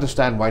 we can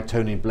understand why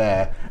Tony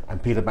Blair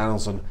and Peter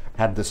Mandelson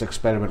had this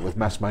experiment with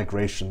mass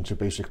migration to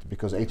basically,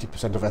 because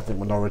 80% of ethnic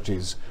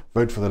minorities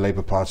vote for the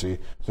Labour Party,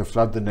 so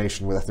flood the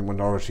nation with ethnic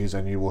minorities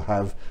and you will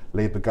have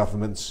Labour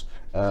governments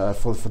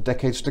for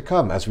decades to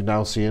come, as we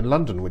now see in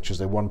London, which is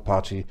a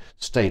one-party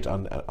state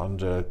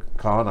under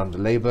Khan, under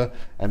Labour,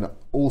 and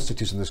all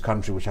cities in this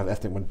country which have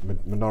ethnic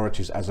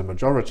minorities as a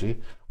majority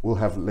will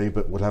have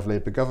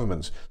Labour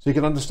governments. So you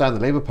can understand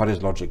the Labour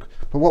Party's logic.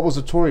 But what was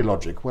the Tory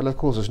logic? Well, of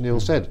course, as Neil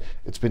said,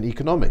 it's been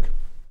economic.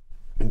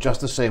 In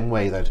just the same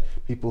way that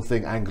people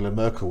think Angela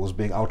Merkel was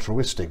being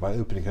altruistic by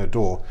opening her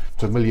door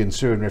to 1 million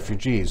Syrian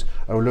refugees.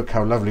 Oh, look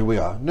how lovely we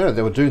are. No,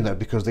 they were doing that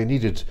because they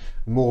needed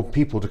more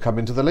people to come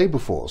into the labour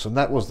force. And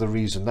that was the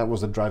reason, that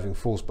was the driving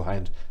force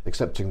behind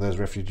accepting those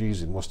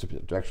refugees in, was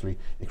to actually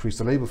increase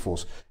the labour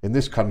force. In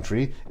this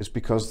country, it's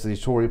because the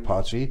Tory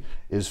party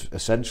is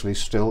essentially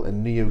still a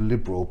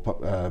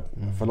neoliberal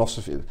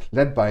philosophy,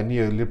 led by a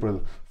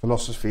neoliberal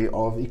philosophy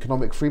of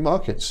economic free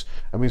markets.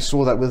 And we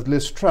saw that with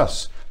Liz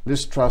Truss.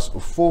 Liz Truss, a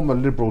former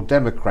Liberal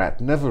Democrat,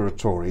 never a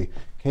Tory,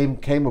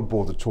 came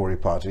aboard the Tory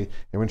party,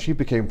 and when she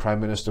became Prime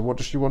Minister, what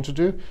does she want to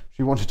do?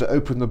 She wanted to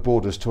open the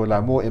borders to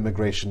allow more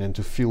immigration in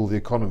to fuel the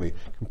economy,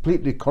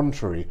 completely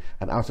contrary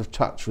and out of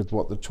touch with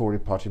what the Tory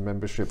party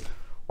membership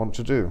want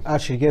to do.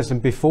 Actually, yes,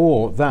 and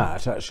before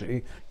that,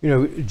 actually, you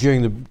know,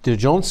 during the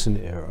Johnson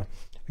era,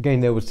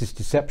 again, there was this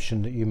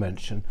deception that you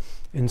mentioned,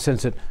 in the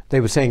sense that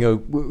they were saying,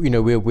 oh, you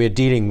know, we're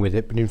dealing with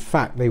it, but in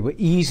fact they were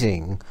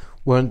easing,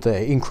 weren't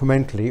they,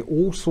 incrementally,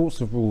 all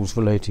sorts of rules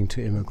relating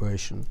to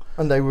immigration.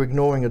 And they were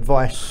ignoring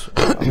advice.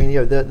 I mean,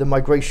 you know, the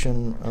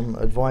Migration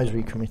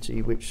Advisory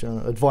Committee, which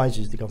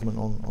advises the government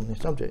on this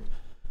subject,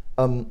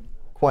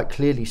 quite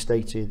clearly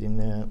stated in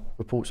their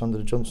reports under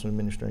the Johnson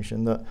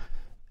administration that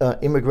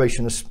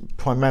immigration,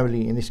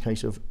 primarily in this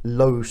case of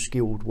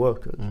low-skilled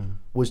workers,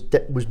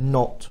 was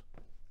not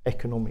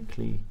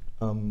economically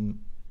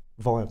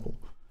viable.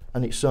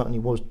 And it certainly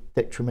was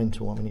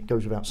detrimental. I mean, it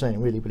goes without saying,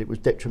 really, but it was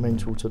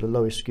detrimental to the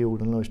lowest skilled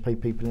and lowest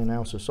paid people in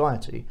our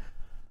society.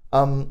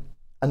 And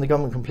the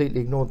government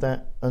completely ignored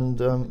that and,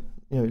 you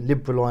know,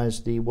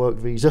 liberalised the work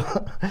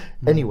visa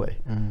anyway.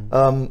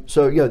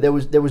 So, yeah, there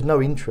was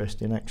no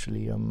interest in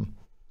actually, you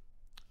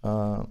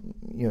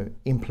know,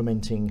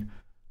 implementing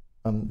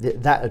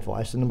that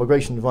advice. And the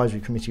Migration Advisory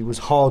Committee was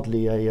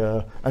hardly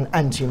an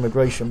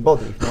anti-immigration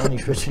body, by any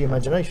stretch of the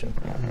imagination.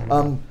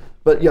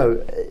 But, you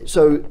know,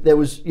 so there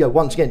was, you know,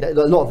 once again, a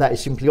lot of that is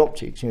simply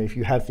optics. You know, if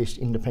you have this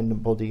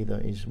independent body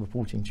that is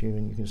reporting to you,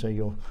 and you can say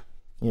you're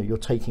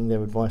taking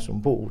their advice on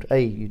board.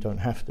 A, you don't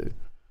have to,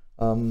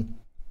 and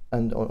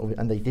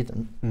they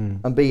didn't.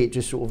 And B, it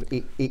just sort of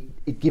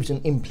it gives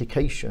an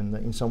implication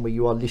that in some way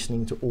you are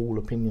listening to all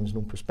opinions and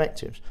all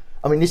perspectives.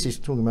 I mean, this is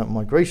talking about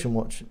Migration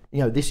Watch.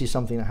 You know, this is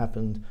something that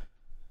happened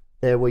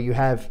there, where you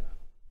have,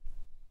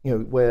 you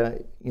know,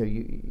 where you know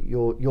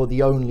you're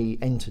the only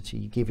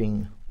entity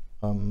giving.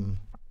 You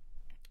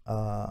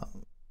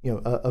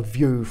know, a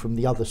view from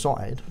the other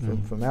side,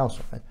 from our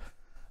side,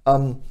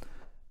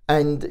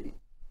 and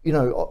you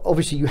know,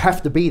 obviously you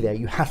have to be there.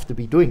 You have to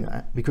be doing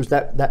that, because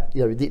that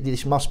you know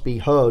this must be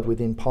heard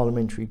within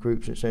parliamentary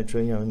groups,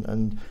 etc. You know,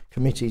 and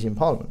committees in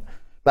Parliament.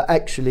 But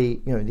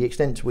actually, you know, the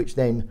extent to which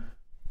then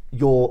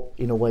you're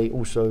in a way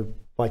also,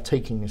 by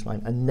taking this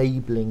line,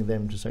 enabling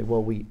them to say,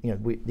 well, we've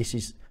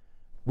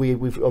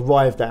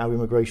arrived at our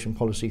immigration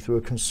policy through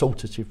a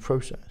consultative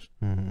process,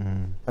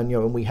 and you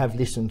know, and we have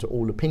listened to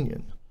all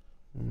opinions.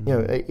 You know,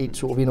 it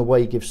sort of in a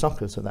way gives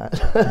succor to that.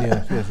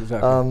 Yes,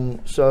 exactly.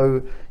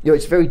 So you know,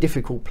 it's a very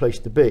difficult place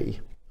to be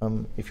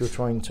if you're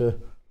trying to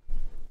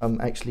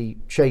actually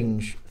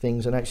change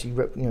things and actually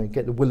you know,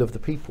 get the will of the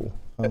people.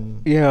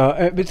 At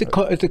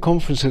the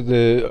conference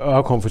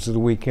our conference of the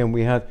weekend,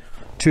 we had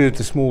two of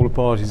the smaller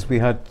parties. We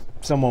had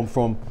someone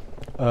from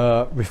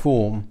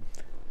Reform,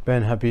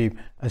 Ben Habib,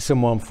 and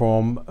someone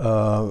from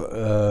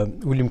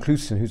William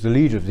Clouston, who's the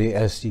leader of the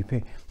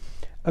SDP.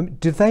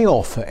 Did they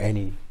offer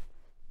anything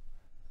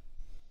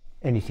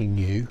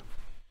new?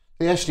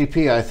 The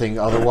SDP, I think,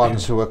 are the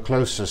ones who are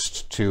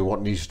closest to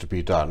what needs to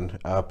be done,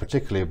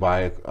 particularly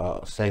by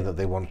saying that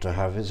they want to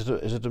have, is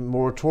it a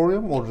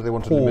moratorium, or do they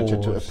want to limit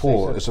it to a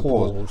pause? It's a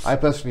pause. I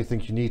personally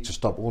think you need to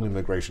stop all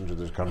immigration to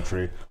this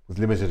country, with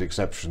limited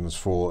exceptions,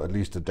 for at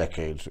least a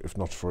decade, if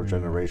not for a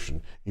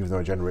generation, even though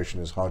a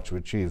generation is hard to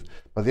achieve.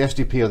 But the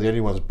SDP are the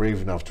only ones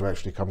brave enough to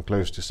actually come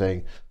close to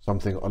saying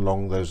something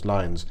along those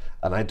lines.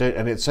 And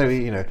it's so,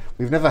 you know,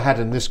 we've never had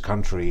in this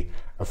country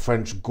a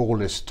French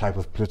Gaullist type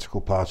of political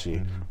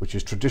party, which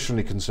is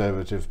traditionally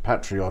conservative,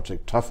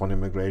 patriotic, tough on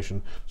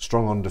immigration,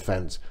 strong on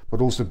defence, but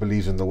also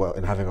believes in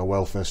having a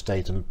welfare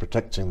state and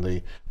protecting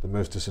the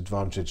most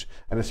disadvantaged.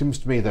 And it seems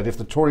to me that if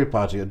the Tory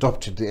party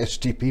adopted the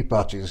SDP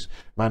party's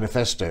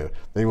manifesto,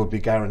 they would be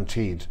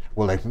guaranteed,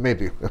 well, they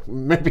maybe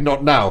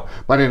not now,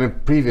 but in a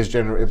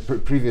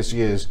previous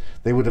years,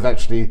 they would have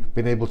actually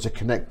been able to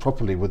connect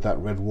properly with that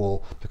red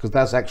wall, because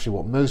that's actually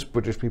what most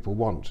British people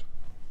want.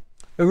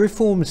 Are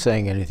Reform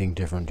saying anything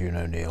different, do you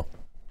know, Neil?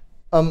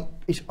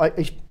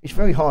 It's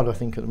very hard, I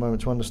think, at the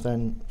moment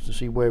to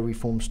see where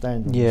Reform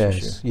stand on this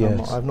issue.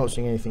 Yes. I'm not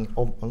seeing anything.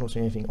 I'm not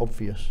seeing anything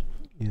obvious.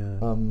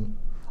 Yeah.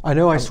 I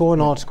know. I saw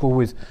an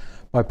article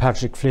by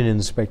Patrick Flynn in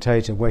the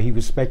Spectator, where he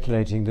was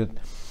speculating that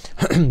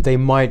they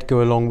might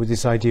go along with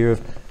this idea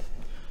of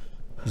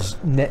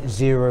net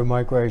zero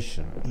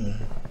migration.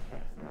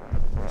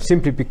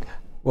 Simply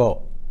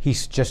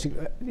he's suggesting,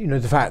 you know,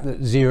 the fact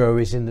that zero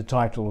is in the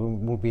title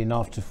will be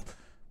enough to,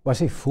 well, I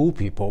say fool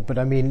people, but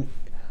I mean,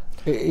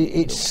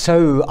 it's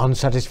so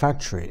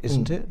unsatisfactory,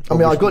 isn't it? I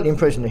mean, I got the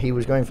impression that he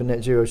was going for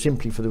net zero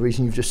simply for the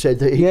reation you've just said,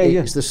 that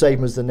it's the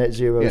same as the net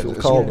zero sort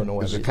of carbon or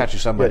whatever. It's a catchy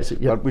somewhere.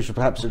 But we should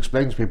perhaps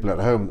explain to people at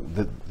home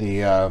that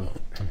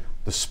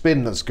the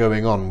spin that's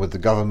going on with the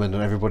government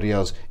and everybody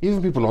else,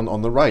 even people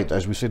on the right,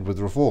 as we said with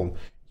Reform,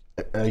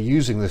 are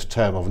using this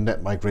term of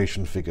net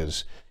migration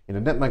figures. You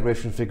know, net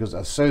migration figures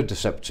are so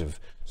deceptive.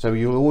 So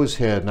you'll always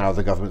hear now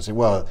the government say,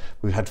 well,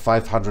 we had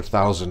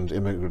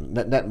 500,000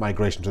 net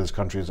migration to this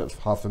country, is at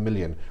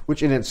 500,000,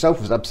 which in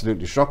itself is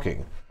absolutely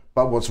shocking.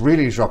 But what's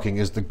really shocking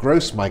is the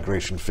gross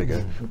migration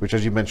figure, which,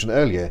 as you mentioned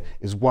earlier,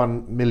 is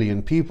 1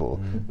 million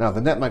people. Now, the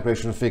net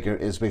migration figure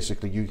is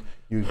basically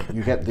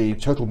you get the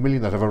total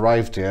million that have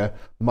arrived here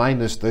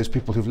minus those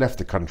people who've left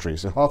the country.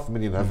 So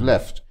 500,000 have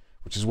left,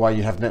 which is why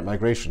you have net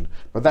migration.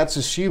 But that's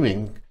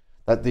assuming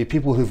that the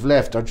people who've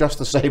left are just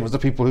the same as the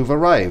people who've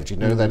arrived, you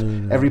know, that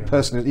every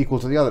person is equal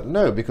to the other.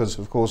 No, because,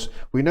 of course,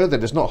 we know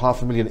that it's not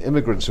 500,000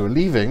 immigrants who are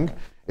leaving.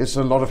 It's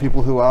a lot of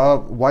people who are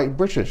white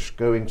British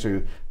going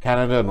to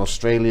Canada and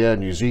Australia,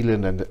 New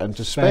Zealand and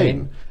to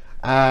Spain.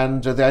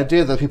 And the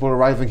idea that people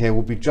arriving here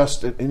will be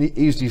just an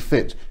easy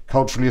fit,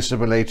 culturally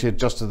assimilated,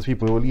 just to the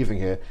people who are leaving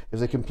here,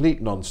 is a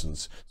complete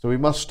nonsense. So we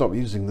must stop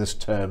using this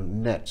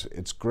term net.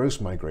 It's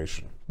gross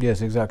migration.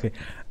 Yes, exactly.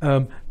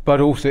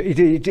 But also,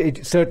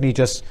 it certainly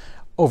just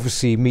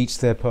obviously meets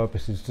their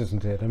purposes,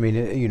 doesn't it? I mean,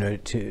 you know,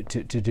 to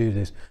do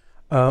this.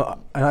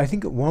 And I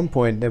think at one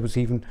point there was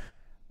even,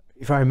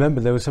 if I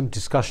remember, there was some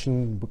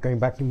discussion going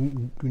back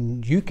in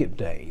UKIP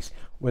days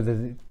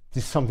whether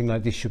something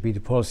like this should be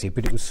the policy,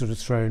 but it was sort of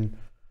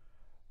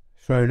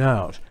thrown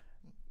out.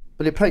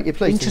 But it plays.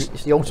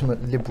 It's the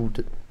ultimate liberal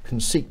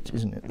conceit,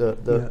 isn't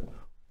it?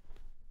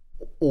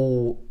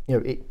 All, you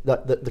know,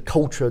 that the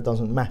culture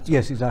doesn't matter.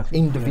 Yes, exactly.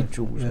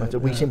 Individuals matter.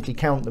 We simply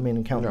count them in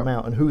and count them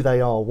out, and who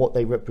they are, what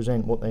they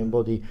represent, what they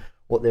embody,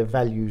 what their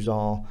values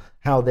are,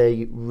 how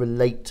they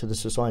relate to the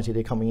society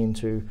they're coming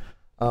into.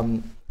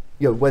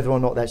 You know, whether or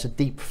not that's a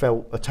deep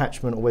felt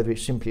attachment or whether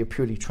it's simply a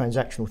purely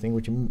transactional thing,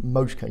 which in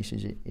most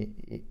cases it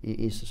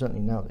is, certainly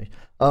nowadays.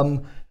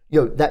 You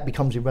know, that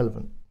becomes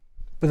irrelevant.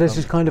 But there's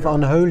this kind of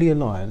unholy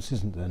alliance,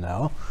 isn't there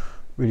now,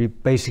 really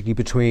basically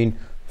between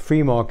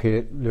free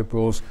market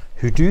liberals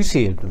who do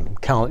see them,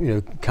 count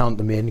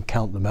them in,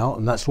 count them out,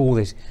 and that's all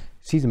they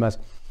see them as.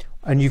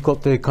 And you've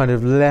got the kind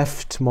of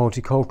left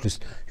multiculturalists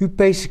who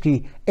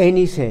basically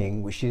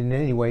anything which in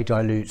any way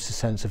dilutes the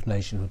sense of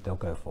nationhood they'll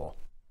go for.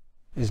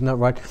 Isn't that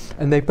right?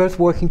 And they're both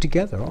working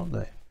together, aren't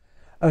they?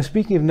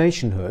 Speaking of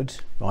nationhood,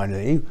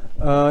 finally,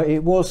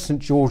 it was St.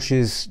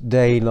 George's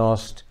Day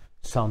last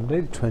Sunday,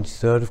 the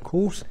 23rd, of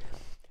course.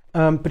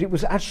 But it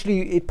was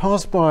actually, it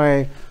passed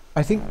by,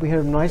 I think we had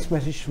a nice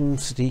message from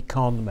Sadiq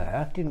Khan, the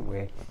mayor, didn't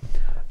we?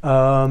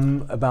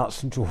 About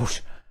St.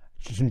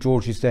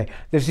 George's Day.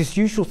 There's this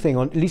usual thing,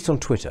 at least on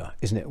Twitter,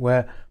 isn't it,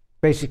 where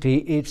basically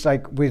it's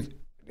like with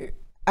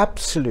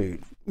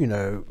absolute, you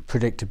know,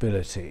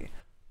 predictability,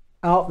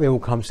 out they all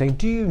come saying,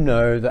 do you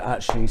know that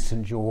actually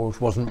St. George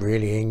wasn't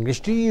really English?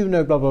 Do you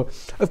know, blah, blah.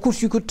 Of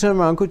course, you could turn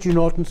around, could you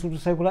not, and sort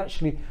of say, well,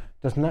 actually,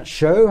 doesn't that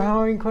show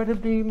how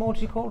incredibly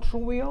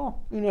multicultural we are?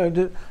 You know,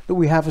 that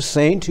we have a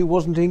saint who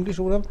wasn't English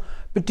or whatever.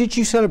 But did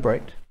you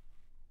celebrate?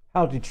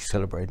 How did you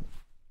celebrate?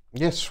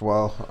 Yes,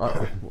 well,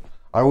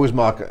 I always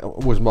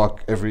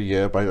mark every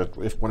year.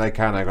 When I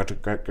can, I go to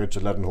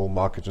Leadenhall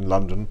Market in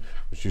London,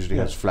 which usually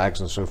has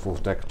flags and so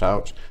forth decked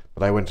out.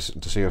 But I went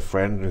to see a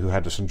friend who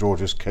had a St.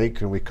 George's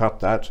cake, and we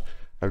cut that,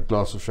 had a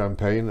glass of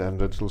champagne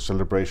and a little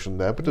celebration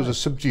there. But it was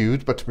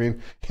subdued. But I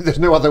mean, there's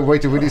no other way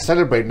to really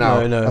celebrate now,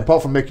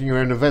 apart from making your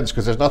own events,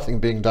 because there's nothing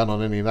being done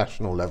on any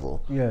national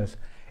level. Yes,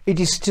 it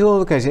is still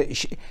the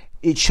case.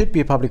 It should be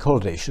a public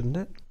holiday, shouldn't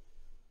it?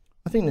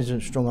 I think there's a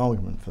strong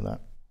argument for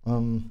that.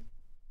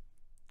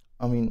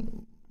 I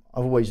mean,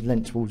 I've always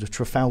lent towards a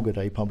Trafalgar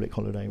Day public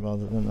holiday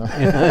rather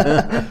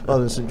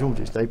than St.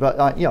 George's Day. But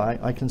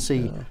I can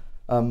see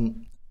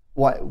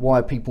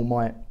why people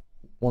might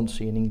want to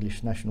see an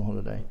English national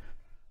holiday.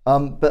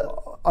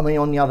 But I mean,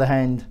 on the other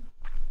hand,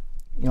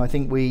 you know, I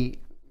think the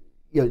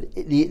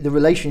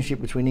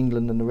relationship between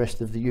England and the rest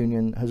of the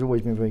Union has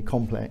always been very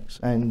complex.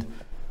 And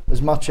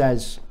as much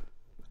as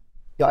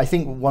I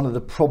think one of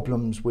the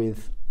problems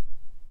with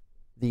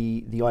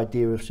the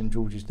idea of St.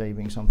 George's Day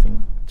being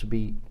something to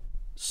be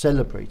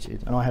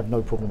celebrated, and I have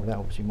no problem with that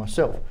obviously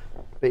myself,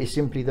 but it's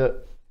simply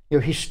that, you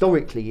know,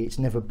 historically it's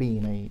never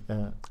been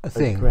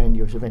a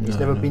grandiose event. It's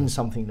never been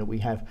something that we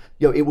have,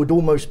 you know, it would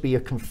almost be a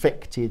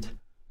confected,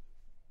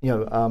 you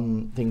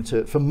know, thing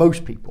for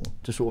most people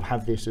to sort of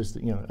have this as,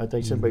 you know, a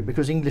day celebrate,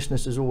 because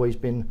Englishness has always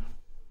been,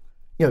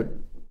 you know,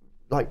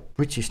 like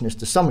Britishness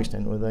to some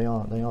extent, or they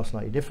are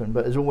slightly different,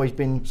 but has always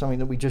been something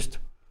that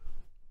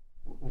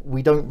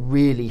we don't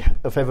really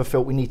have ever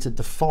felt we need to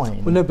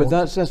define. Well, no, but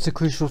that's the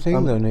crucial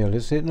thing, though, Neil,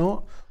 is it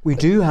not? We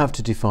do have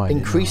to define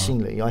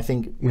increasingly, it. I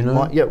think,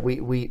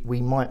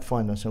 we might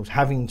find ourselves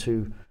having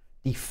to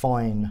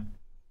define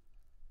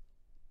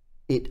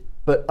it,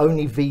 but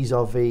only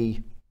vis-a-vis.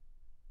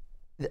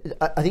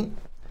 I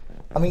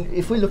mean,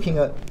 if we're looking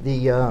at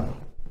the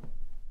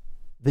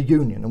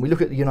Union and we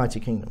look at the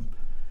United Kingdom,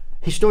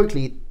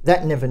 historically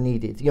that never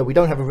needed. You know, we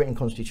don't have a written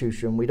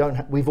constitution.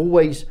 We've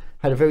always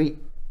had a very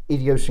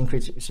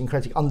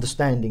idiosyncratic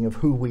understanding of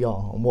who we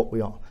are and what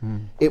we are.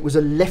 It was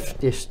a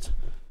leftist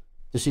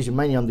decision,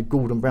 mainly under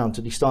Gordon Brown,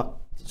 to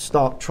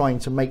start trying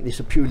to make this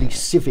a purely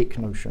civic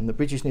notion, that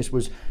Britishness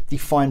was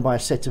defined by a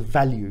set of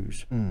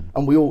values,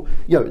 and we all,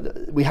 you know,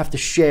 we have to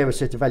share a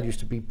set of values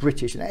to be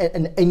British,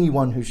 and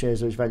anyone who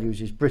shares those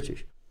values is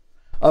British.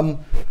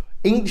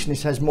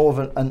 Englishness has more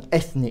of an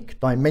ethnic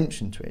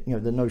dimension to it, you know,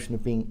 the notion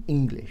of being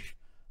English.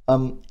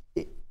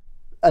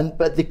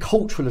 But the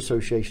cultural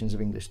associations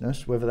of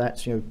Englishness, whether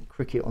that's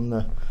cricket on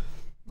the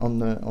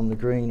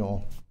green,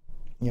 or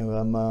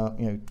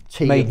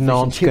tea, maiden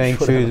aunts going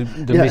through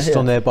the mist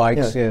on their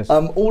bikes. Yes.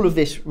 All of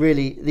this,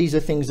 really, these are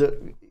things that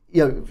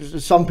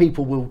some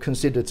people will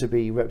consider to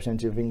be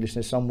representative of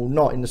Englishness, some will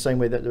not, in the same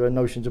way that there are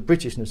notions of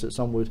Britishness that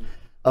some would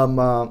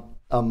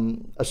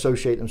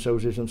associate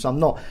themselves with and some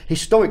not.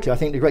 Historically, I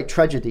think the great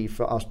tragedy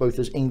for us, both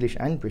as English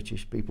and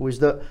British people, is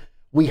that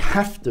we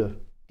have to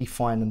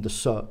define and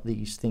assert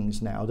these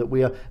things now, that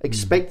we are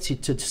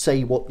expected to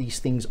say what these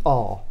things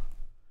are,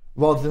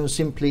 rather than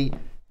simply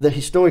the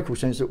historical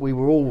sense that we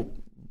were all,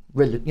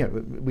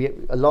 we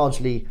are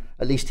largely,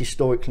 at least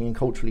historically and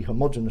culturally,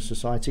 homogenous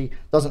society.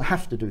 Doesn't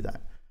have to do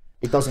that.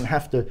 It doesn't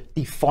have to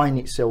define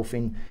itself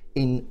in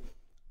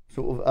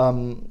sort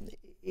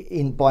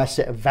of by a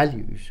set of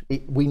values.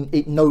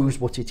 It knows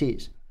what it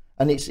is,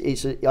 and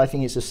I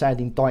think it's a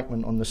sad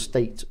indictment on the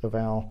state of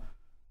our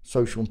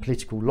social and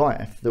political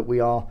life that we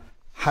are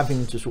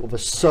having to sort of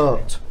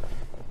assert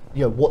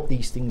what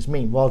these things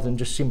mean, rather than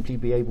just simply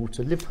be able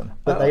to live them.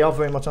 But they are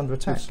very much under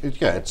attack.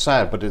 It's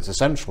sad, but it's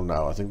essential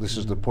now. I think this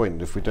is the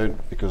point. If we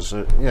don't, because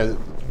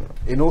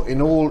in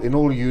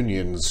all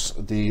unions,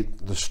 the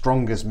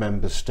strongest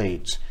member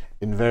state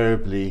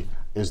invariably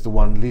is the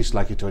one least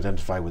likely to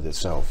identify with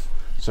itself.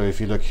 So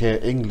if you look here,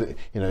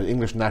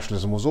 English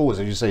nationalism was always,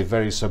 as you say,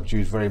 very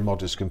subdued, very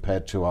modest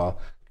compared to our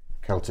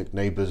Celtic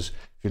neighbours.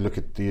 If you look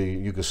at the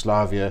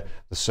Yugoslavia,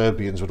 the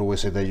Serbians would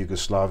always say they're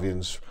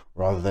Yugoslavians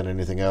rather than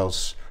anything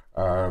else.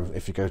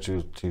 If you go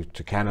to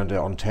Canada,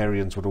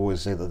 Ontarians would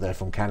always say that they're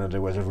from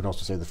Canada, whereas everyone else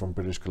would say they're from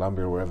British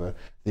Columbia or wherever.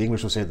 The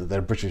English would say that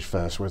they're British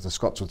first, whereas the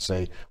Scots would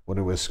say, well,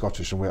 we're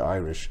Scottish and we're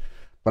Irish.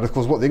 But of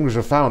course, what the English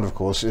have found, of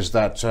course, is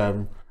that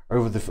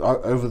over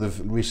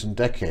the recent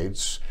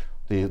decades,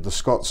 the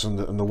Scots and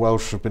the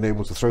Welsh have been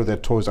able to throw their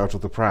toys out of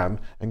the pram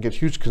and get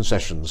huge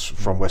concessions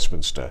from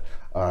Westminster,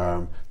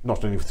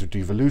 not only through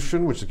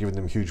devolution, which has given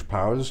them huge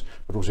powers,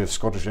 but also you have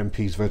Scottish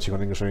MPs voting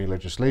on English-only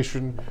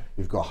legislation.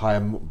 You've got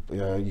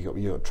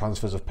you got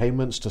transfers of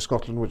payments to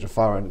Scotland, which are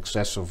far in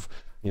excess of,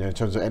 in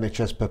terms of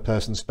NHS per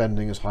person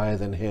spending is higher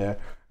than here.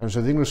 And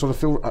so the English sort of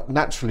feel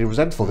naturally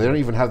resentful. They don't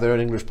even have their own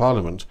English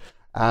Parliament.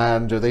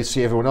 And they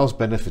see everyone else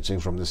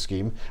benefiting from this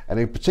scheme, and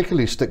it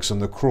particularly sticks in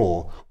the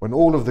craw when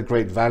all of the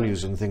great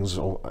values and things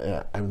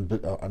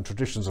and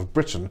traditions of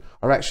Britain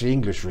are actually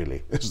English.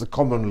 Really, it's the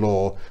common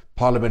law,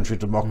 parliamentary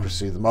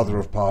democracy, the mother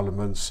of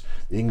parliaments,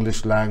 the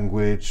English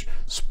language,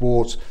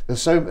 sports.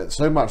 There's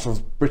so much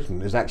of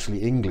Britain is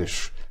actually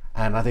English,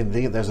 and I think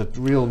there's a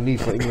real need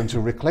for England to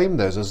reclaim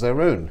those as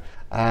their own.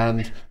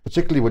 And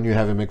particularly when you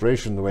have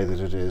immigration the way that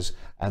it is,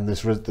 and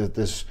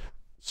this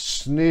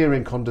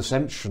sneering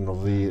condescension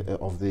of the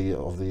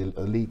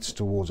elites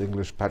towards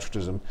English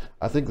patriotism,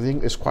 I think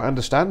it's quite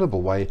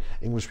understandable why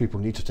English people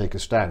need to take a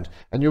stand.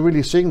 And you're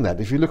really seeing that.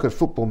 If you look at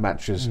football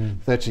matches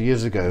 30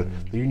 years ago,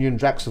 the Union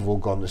Jacks have all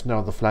gone. It's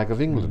now the flag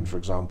of England, for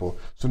example.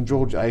 St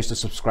George, I used to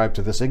subscribe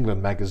to This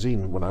England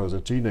magazine when I was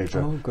a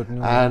teenager. Oh, good.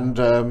 No. And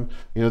I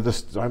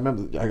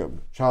remember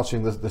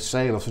charting the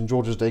sale of St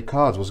George's Day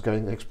cards was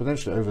going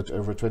exponentially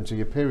over a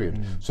 20-year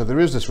period. So there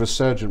is this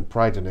resurgent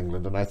pride in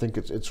England, and I think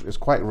it's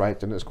quite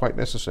right, and it's quite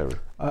necessary.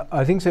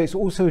 I think so. It's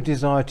also a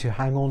desire to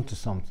hang on to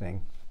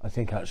something. I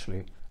think,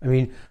 actually, I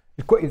mean,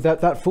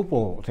 that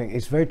football thing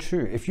is very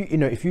true. If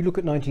you look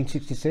at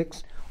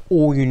 1966,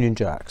 all Union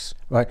Jacks,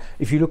 right?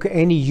 If you look at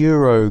any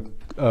Euro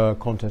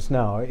contest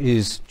now, it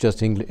is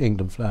just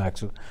England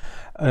flags.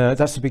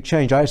 That's a big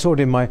change. I saw it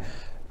in my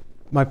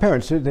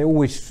parents. They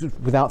always,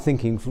 without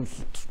thinking,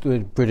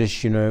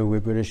 British, we're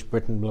British,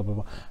 Britain, blah, blah,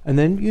 blah. And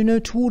then,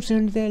 towards the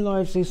end of their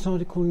lives, they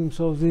started calling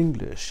themselves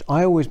English.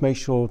 I always make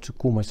sure to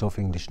call myself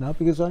English now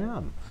because I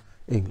am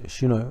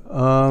English,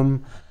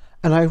 And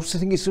I also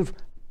think it's sort of,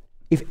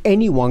 if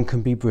anyone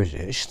can be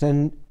British,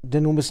 then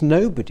almost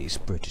nobody's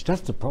British.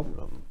 That's the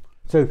problem.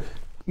 So,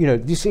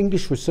 this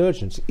English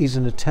resurgence is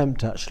an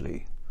attempt,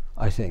 actually,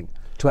 I think,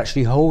 to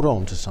actually hold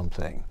on to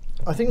something.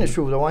 I think that's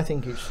true, though. I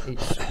think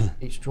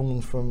it's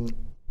drawn from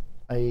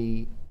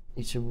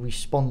it's a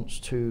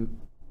response to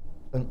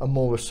a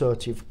more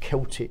assertive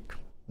Celtic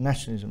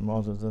nationalism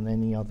rather than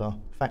any other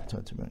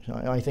factor. To be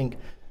honest, I think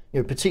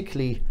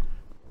particularly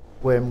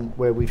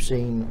where we've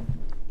seen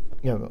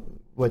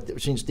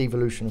since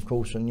devolution, of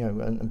course,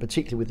 and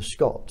particularly with the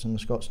Scots and the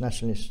Scots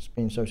nationalists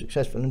being so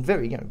successful and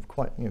very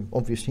quite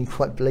obviously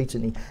quite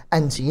blatantly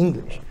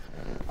anti-English.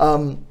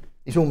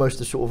 It's almost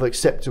a sort of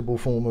acceptable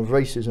form of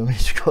racism in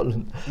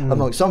Scotland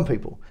amongst some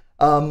people.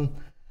 And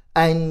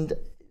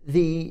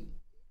I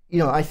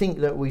think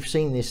that we've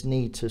seen this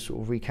need to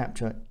sort of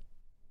recapture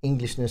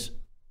Englishness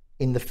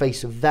in the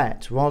face of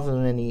that, rather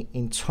than any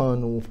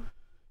internal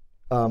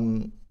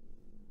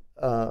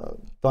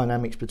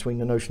dynamics between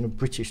the notion of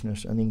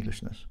Britishness and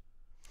Englishness.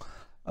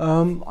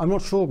 I'm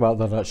not sure about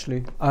that,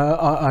 actually.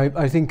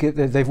 I think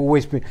they've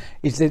always been.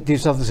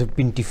 These others have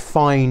been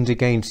defined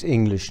against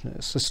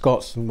Englishness. The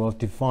Scots were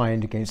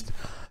defined against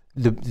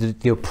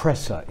the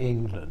oppressor,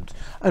 England,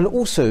 and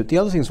also the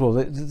other thing as well.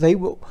 They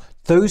were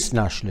those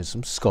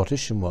nationalisms,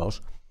 Scottish and Welsh,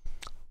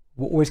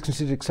 were always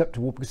considered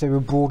acceptable because they were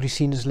broadly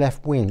seen as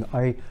left-wing,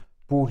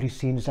 broadly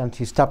seen as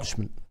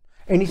anti-establishment.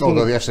 Anything.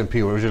 Although the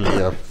SNP were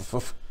originally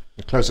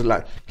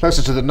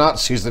closer to the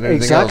Nazis than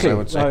anything else, I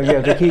would say.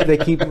 Yeah, they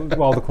keep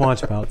rather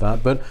quiet about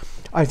that. But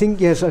I think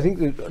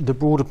the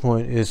broader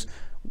point is,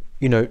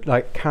 you know,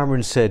 like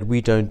Cameron said,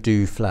 we don't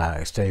do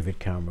flags, David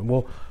Cameron.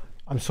 Well,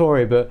 I'm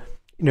sorry, but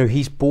you know,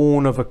 he's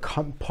born of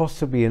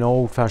possibly an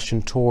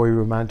old-fashioned Tory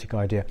romantic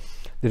idea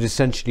that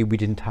essentially we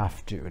didn't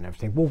have to and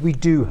everything. Well, we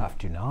do have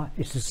to now.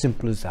 It's as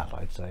simple as that,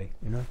 I'd say,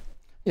 you know.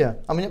 Yeah,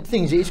 I mean, the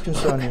thing is, it is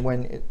concerning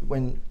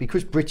when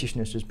because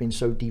Britishness has been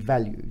so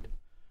devalued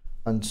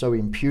and so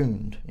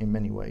impugned in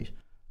many ways,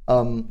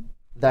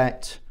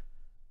 that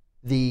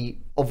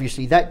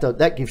obviously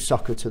that gives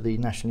succor to the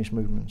nationalist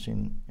movements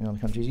in other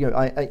countries. You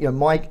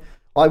know,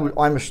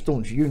 I'm a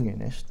staunch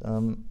unionist,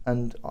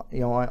 and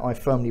you know, I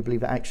firmly believe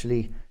that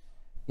actually,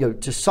 you know,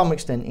 to some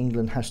extent,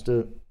 England has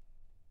to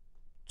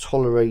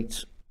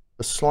tolerate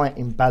a slight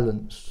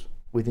imbalance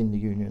within the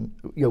union.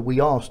 You know, we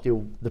are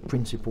still the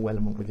principal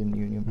element within the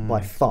union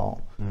by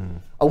far.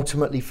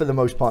 Ultimately, for the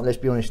most part, let's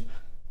be honest,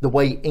 the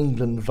way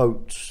England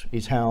votes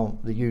is how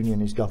the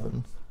union is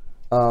governed.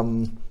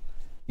 I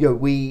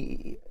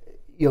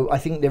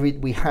think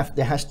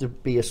there has to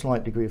be a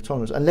slight degree of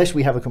tolerance, unless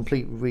we have a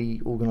complete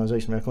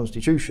reorganisation of our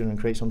constitution and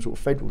create some sort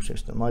of federal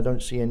system. I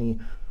don't see any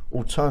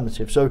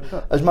alternative. So,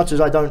 as much as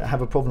I don't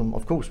have a problem,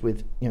 of course,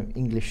 with, you know,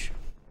 English,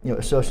 you know,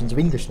 assertions of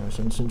Englishness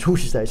and St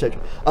George's Day,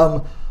 etc.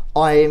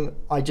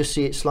 I just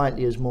see it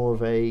slightly as more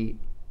of a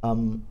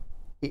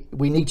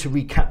we need to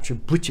recapture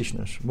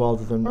Britishness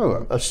rather than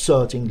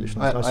assert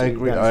Englishness. I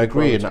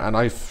agree, and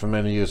I for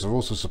many years have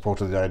also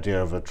supported the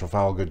idea of a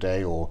Trafalgar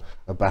Day or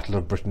a Battle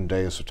of Britain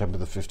Day, September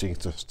the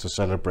 15th, to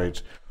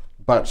celebrate.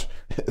 But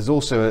there's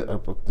also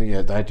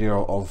the idea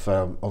of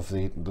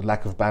the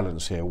lack of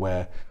balance here,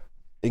 where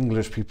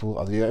English people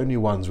are the only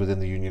ones within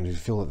the union who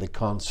feel that they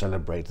can't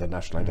celebrate their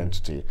national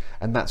identity,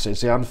 and it's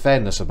the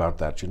unfairness about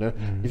that. You know,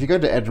 if you go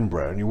to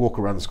Edinburgh and you walk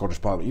around the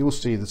Scottish Parliament, you will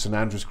see the St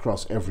Andrew's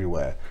Cross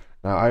everywhere.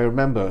 Now, I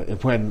remember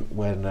when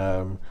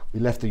we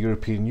left the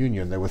European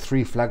Union, there were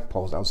 3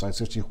 flagpoles outside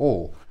City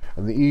Hall,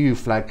 and the EU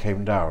flag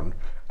came down.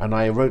 And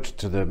I wrote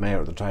to the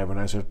mayor at the time, and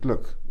I said,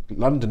 "Look,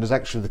 London is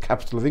actually the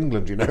capital of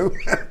England, you know."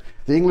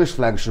 The English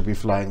flag should be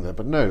flying there,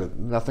 but no,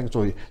 nothing at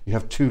all. You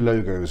have 2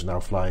 logos now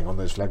flying on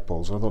those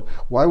flagpoles. And I thought,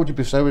 why would you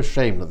be so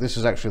ashamed that this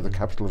is actually the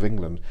capital of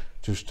England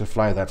to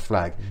fly that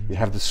flag? You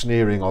have the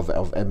sneering of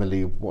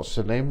Emily, what's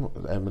her name?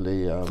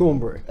 Emily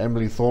Thornbury.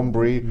 Emily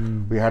Thornbury.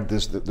 We had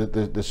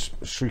this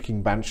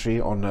shrieking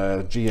banshee on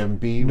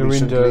GMB Narinda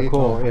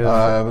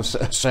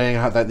recently, saying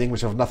how that the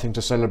English have nothing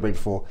to celebrate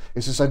for.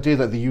 It's this idea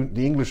that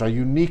the English are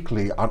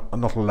uniquely are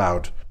not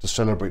allowed to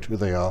celebrate who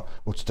they are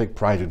or to take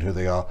pride in who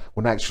they are,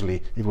 when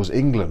actually it was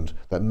England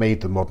that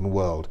made the modern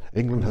world.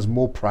 England has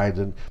more pride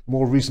and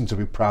more reason to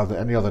be proud than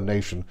any other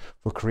nation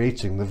for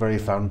creating the very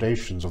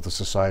foundations of the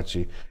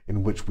society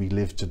in which we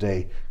live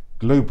today,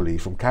 globally,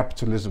 from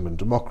capitalism and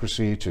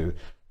democracy to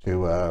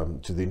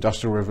the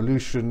Industrial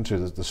Revolution,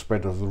 to the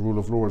spread of the rule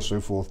of law and so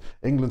forth.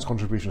 England's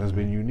contribution has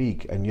been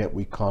unique, and yet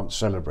we can't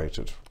celebrate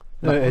it.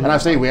 And I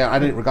say I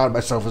didn't regard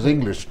myself as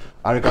English,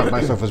 I regard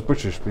myself as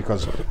British,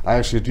 because I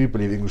actually do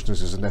believe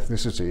Englishness is an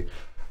ethnicity,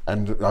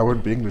 and I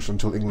won't be English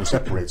until England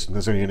separates and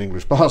there's only an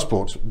English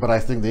passport. But I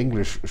think the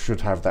English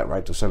should have that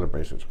right to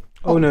celebrate it.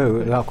 Oh no,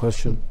 without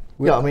question.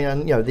 Yeah, I mean,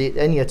 and you know,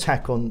 any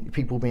attack on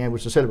people being able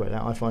to celebrate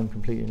that, I find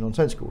completely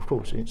nonsensical. Of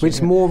course,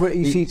 it's more.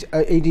 You see,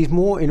 it is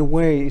more in a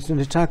way. It's an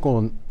attack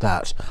on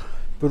that,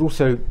 but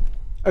also,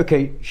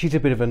 okay, she's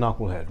a bit of a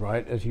knucklehead,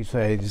 right? As you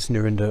say, this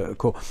Narinda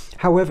Kaur.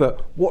 However,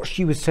 what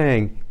she was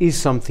saying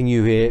is something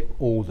you hear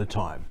all the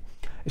time.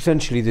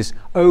 Essentially, this,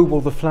 oh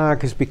well, the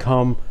flag has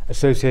become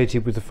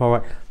associated with the far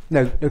right.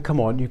 No, come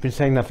on, you've been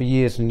saying that for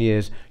years and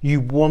years. You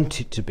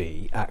want it to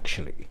be,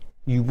 actually.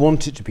 You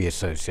want it to be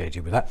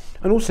associated with that,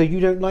 and also you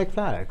don't like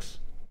flags.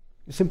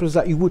 As simple as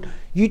that. You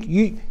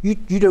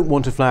don't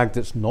want a flag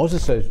that's not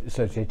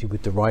associated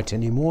with the right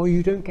anymore.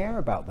 You don't care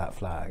about that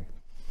flag,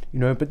 you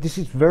know. But this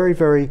is very,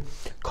 very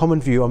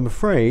common view, I'm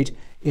afraid,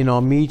 in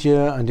our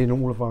media and in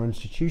all of our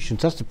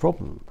institutions. That's the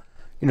problem.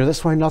 You know,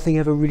 that's why nothing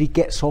ever really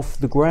gets off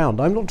the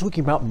ground. I'm not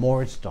talking about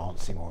Morris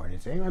dancing or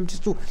anything. I'm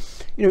just talking,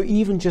 you know,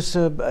 even just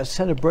a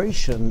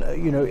celebration.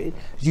 You know,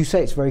 as you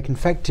say, it's very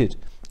confected.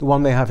 The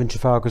one they have in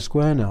Trafalgar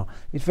Square now,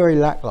 it's very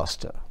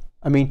lackluster.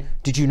 I mean,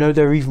 did you know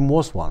there even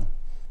was one?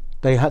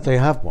 They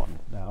have one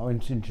now in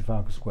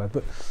Trafalgar Square,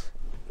 but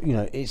you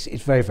know, it's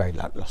very, very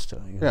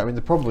lackluster. You know? Yeah, I mean,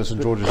 the problem with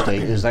St George's Day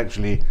is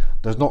actually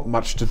there's not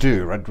much to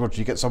do, right? What,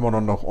 you get someone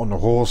on a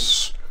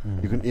horse,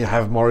 you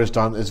have Morris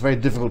dance. It's very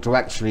difficult to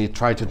actually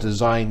try to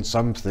design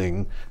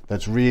something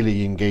that's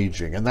really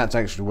engaging, and that's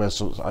actually where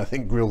I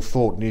think real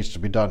thought needs to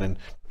be done in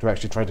to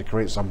actually try to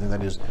create something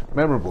that is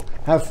memorable.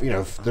 Have, you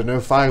know, there are no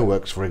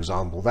fireworks, for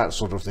example, that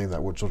sort of thing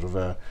that would sort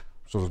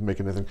of make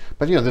anything.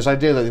 But you know, this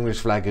idea that the English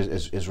flag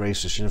is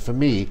racist, you know, for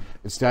me,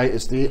 it's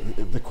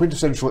the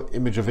quintessential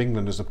image of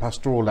England as a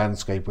pastoral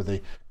landscape with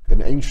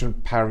an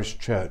ancient parish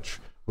church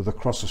with a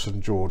cross of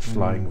St George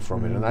flying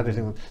from it, and I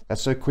think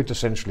that's so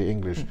quintessentially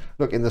English.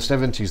 Look, in the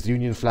 70s, the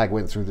Union flag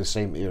went through the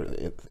same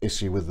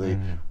issue with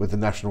the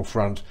National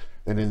Front.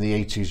 Then in the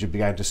 80s, you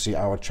began to see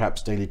our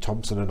chaps, Daley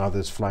Thompson and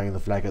others, flying the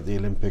flag at the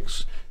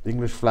Olympics. The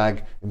English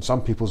flag, in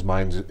some people's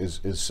minds, is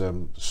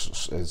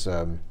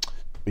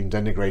being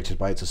denigrated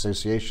by its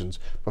associations,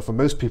 but for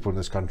most people in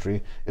this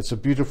country, it's a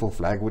beautiful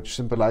flag which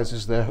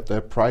symbolises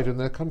their pride in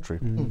their country.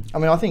 I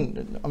mean,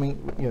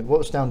 you know,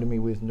 what astounded me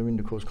with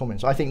Narinder Kaur's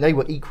comments, I think they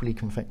were equally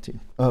confected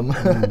to a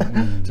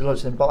lot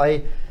of them,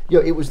 but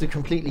it was the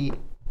completely.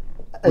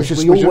 Sorry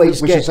to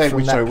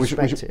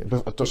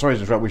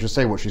interrupt. We should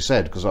say what she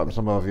said, because some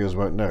of our viewers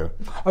won't know.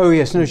 Oh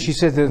yes, no. She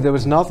said that there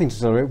was nothing to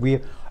celebrate.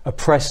 We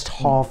oppressed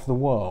half the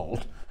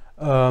world.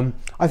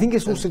 I think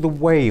it's also the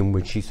way in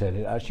which she said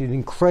it. Actually,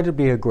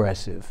 incredibly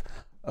aggressive.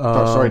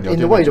 In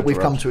the way that we've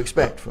come to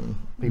expect from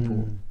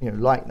people, you know,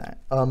 like that.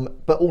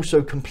 But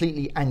also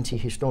completely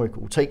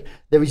anti-historical.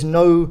 There is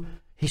no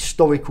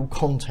historical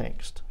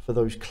context for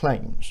those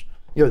claims.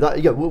 You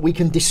know, we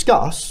can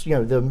discuss, you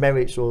know, the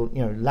merits or,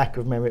 you know, lack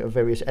of merit of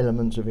various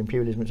elements of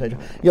imperialism, etc.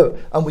 You know,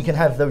 and we can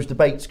have those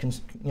debates,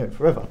 you know,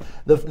 forever.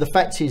 The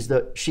fact is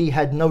that she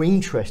had no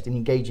interest in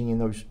engaging in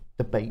those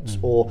debates,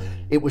 or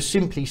it was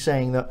simply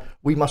saying that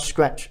we must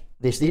scratch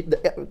this.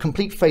 The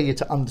complete failure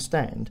to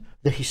understand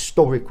the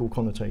historical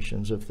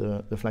connotations of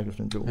the flag of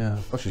St George. Yeah.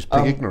 Oh, she's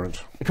pig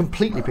ignorant.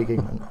 Completely pig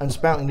ignorant, and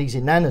spouting these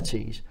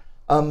inanities.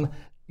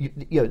 You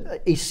know,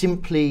 is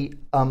simply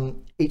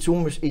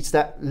it's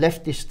that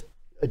leftist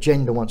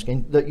agenda once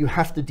again, that you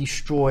have to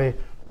destroy,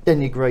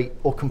 denigrate,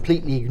 or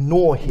completely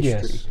ignore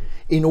history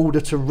in order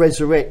to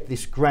resurrect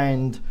this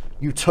grand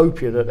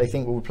utopia that they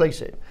think will replace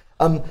it.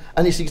 And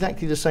it's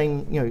exactly the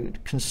same, you know,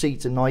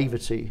 conceit and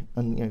naivety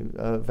and, you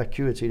know,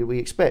 vacuity that we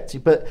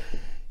expect. But,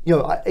 you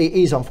know, it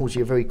is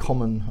unfortunately a very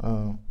common,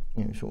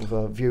 you know, sort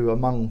of view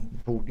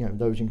among, you know,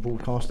 those in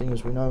broadcasting,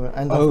 as we know,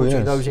 and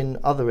unfortunately those in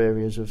other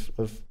areas of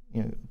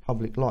you know,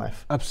 public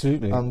life.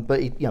 Absolutely.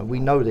 But you know, we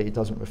know that it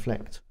doesn't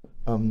reflect.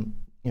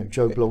 You know,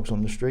 Joe blogs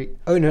on the street.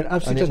 Oh no,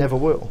 absolutely, and it never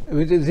will.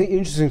 The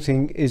interesting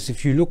thing is,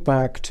 if you look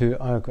back to,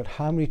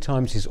 how many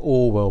times is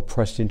Orwell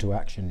pressed into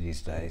action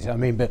these days? I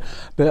mean, but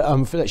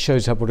that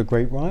shows what a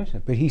great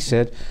writer. But he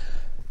said,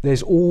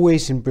 there's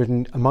always in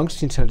Britain,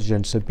 amongst the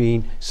intelligentsia,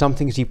 been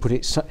something, as he put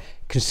it,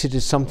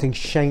 considered something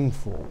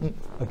shameful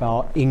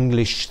about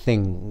English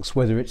things,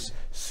 whether it's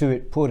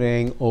suet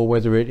pudding or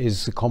whether it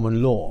is the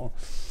common law.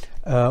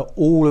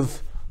 All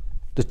of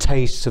the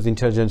tastes of the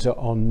intelligentsia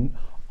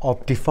are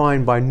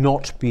defined by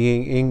not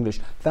being English.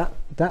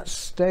 That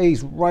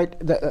stays right.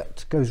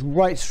 That goes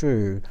right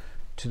through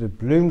to the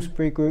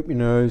Bloomsbury group. You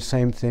know,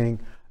 same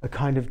thing. A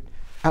kind of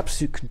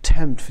absolute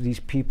contempt for these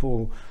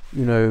people.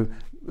 You know,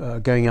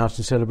 going out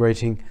and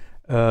celebrating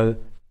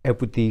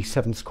Edward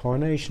VII's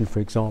coronation, for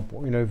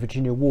example. You know,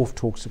 Virginia Woolf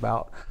talks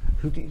about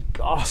these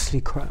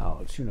ghastly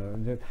crowds. You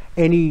know,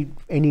 any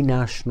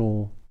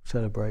national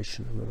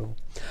celebration of it all.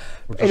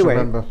 Well, just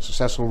remember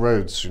Cecil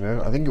Rhodes, you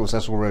know, I think it was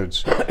Cecil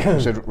Rhodes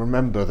who said,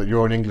 remember that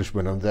you're an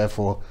Englishman and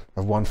therefore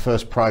have won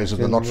first prize of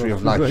the lottery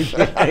of life.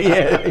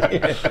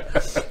 Yeah.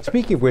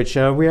 Speaking of which,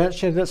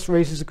 that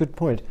raises a good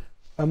point.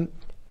 You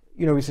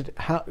know, we said,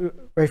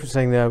 Rafe was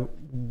saying there,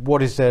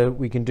 what is there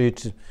we can do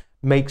to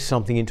make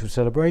something into a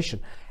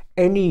celebration?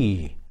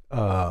 Any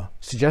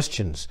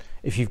suggestions,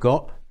 if you've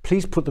got,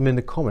 please put them in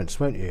the comments,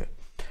 won't you?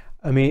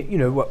 I mean, you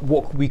know,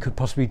 what we could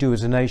possibly do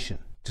as a nation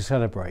to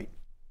celebrate,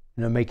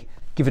 you know,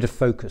 give it a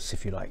focus,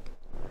 if you like.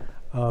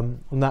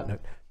 On that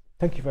note,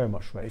 thank you very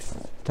much, Rafe.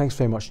 Thanks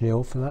very much,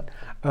 Neil, for that.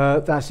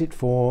 That's it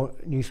for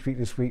Newspeak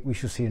this week. We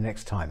shall see you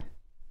next time.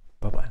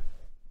 Bye-bye.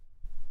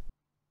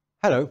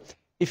 Hello.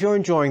 If you're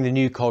enjoying the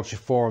New Culture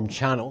Forum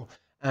channel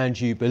and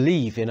you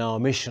believe in our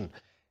mission,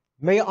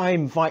 may I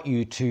invite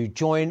you to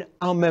join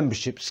our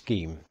membership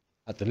scheme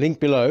at the link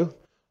below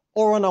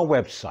or on our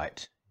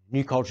website,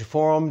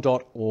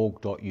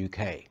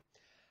 newcultureforum.org.uk.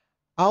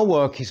 Our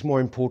work is more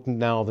important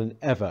now than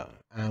ever,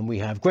 and we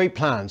have great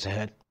plans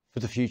ahead for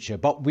the future,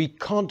 but we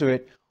can't do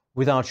it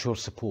without your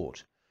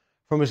support.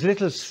 From as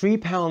little as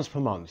 £3 per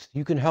month,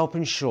 you can help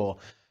ensure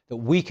that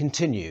we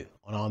continue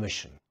on our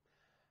mission.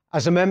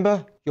 As a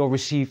member, you'll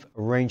receive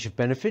a range of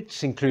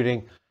benefits,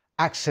 including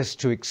access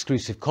to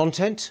exclusive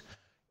content,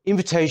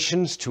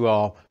 invitations to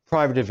our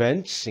private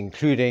events,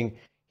 including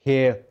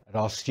here at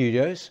our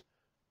studios,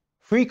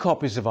 free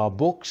copies of our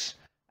books,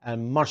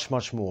 and much,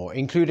 much more,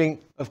 including,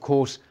 of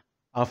course,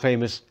 our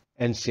famous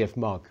NCF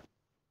mug.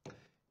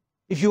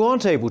 If you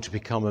aren't able to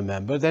become a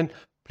member, then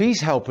please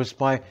help us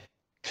by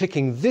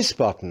clicking this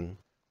button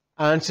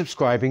and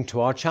subscribing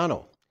to our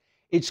channel.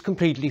 It's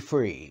completely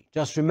free.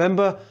 Just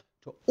remember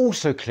to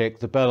also click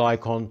the bell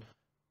icon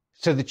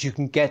so that you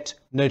can get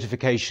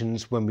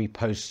notifications when we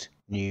post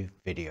new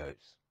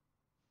videos.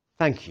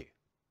 Thank you.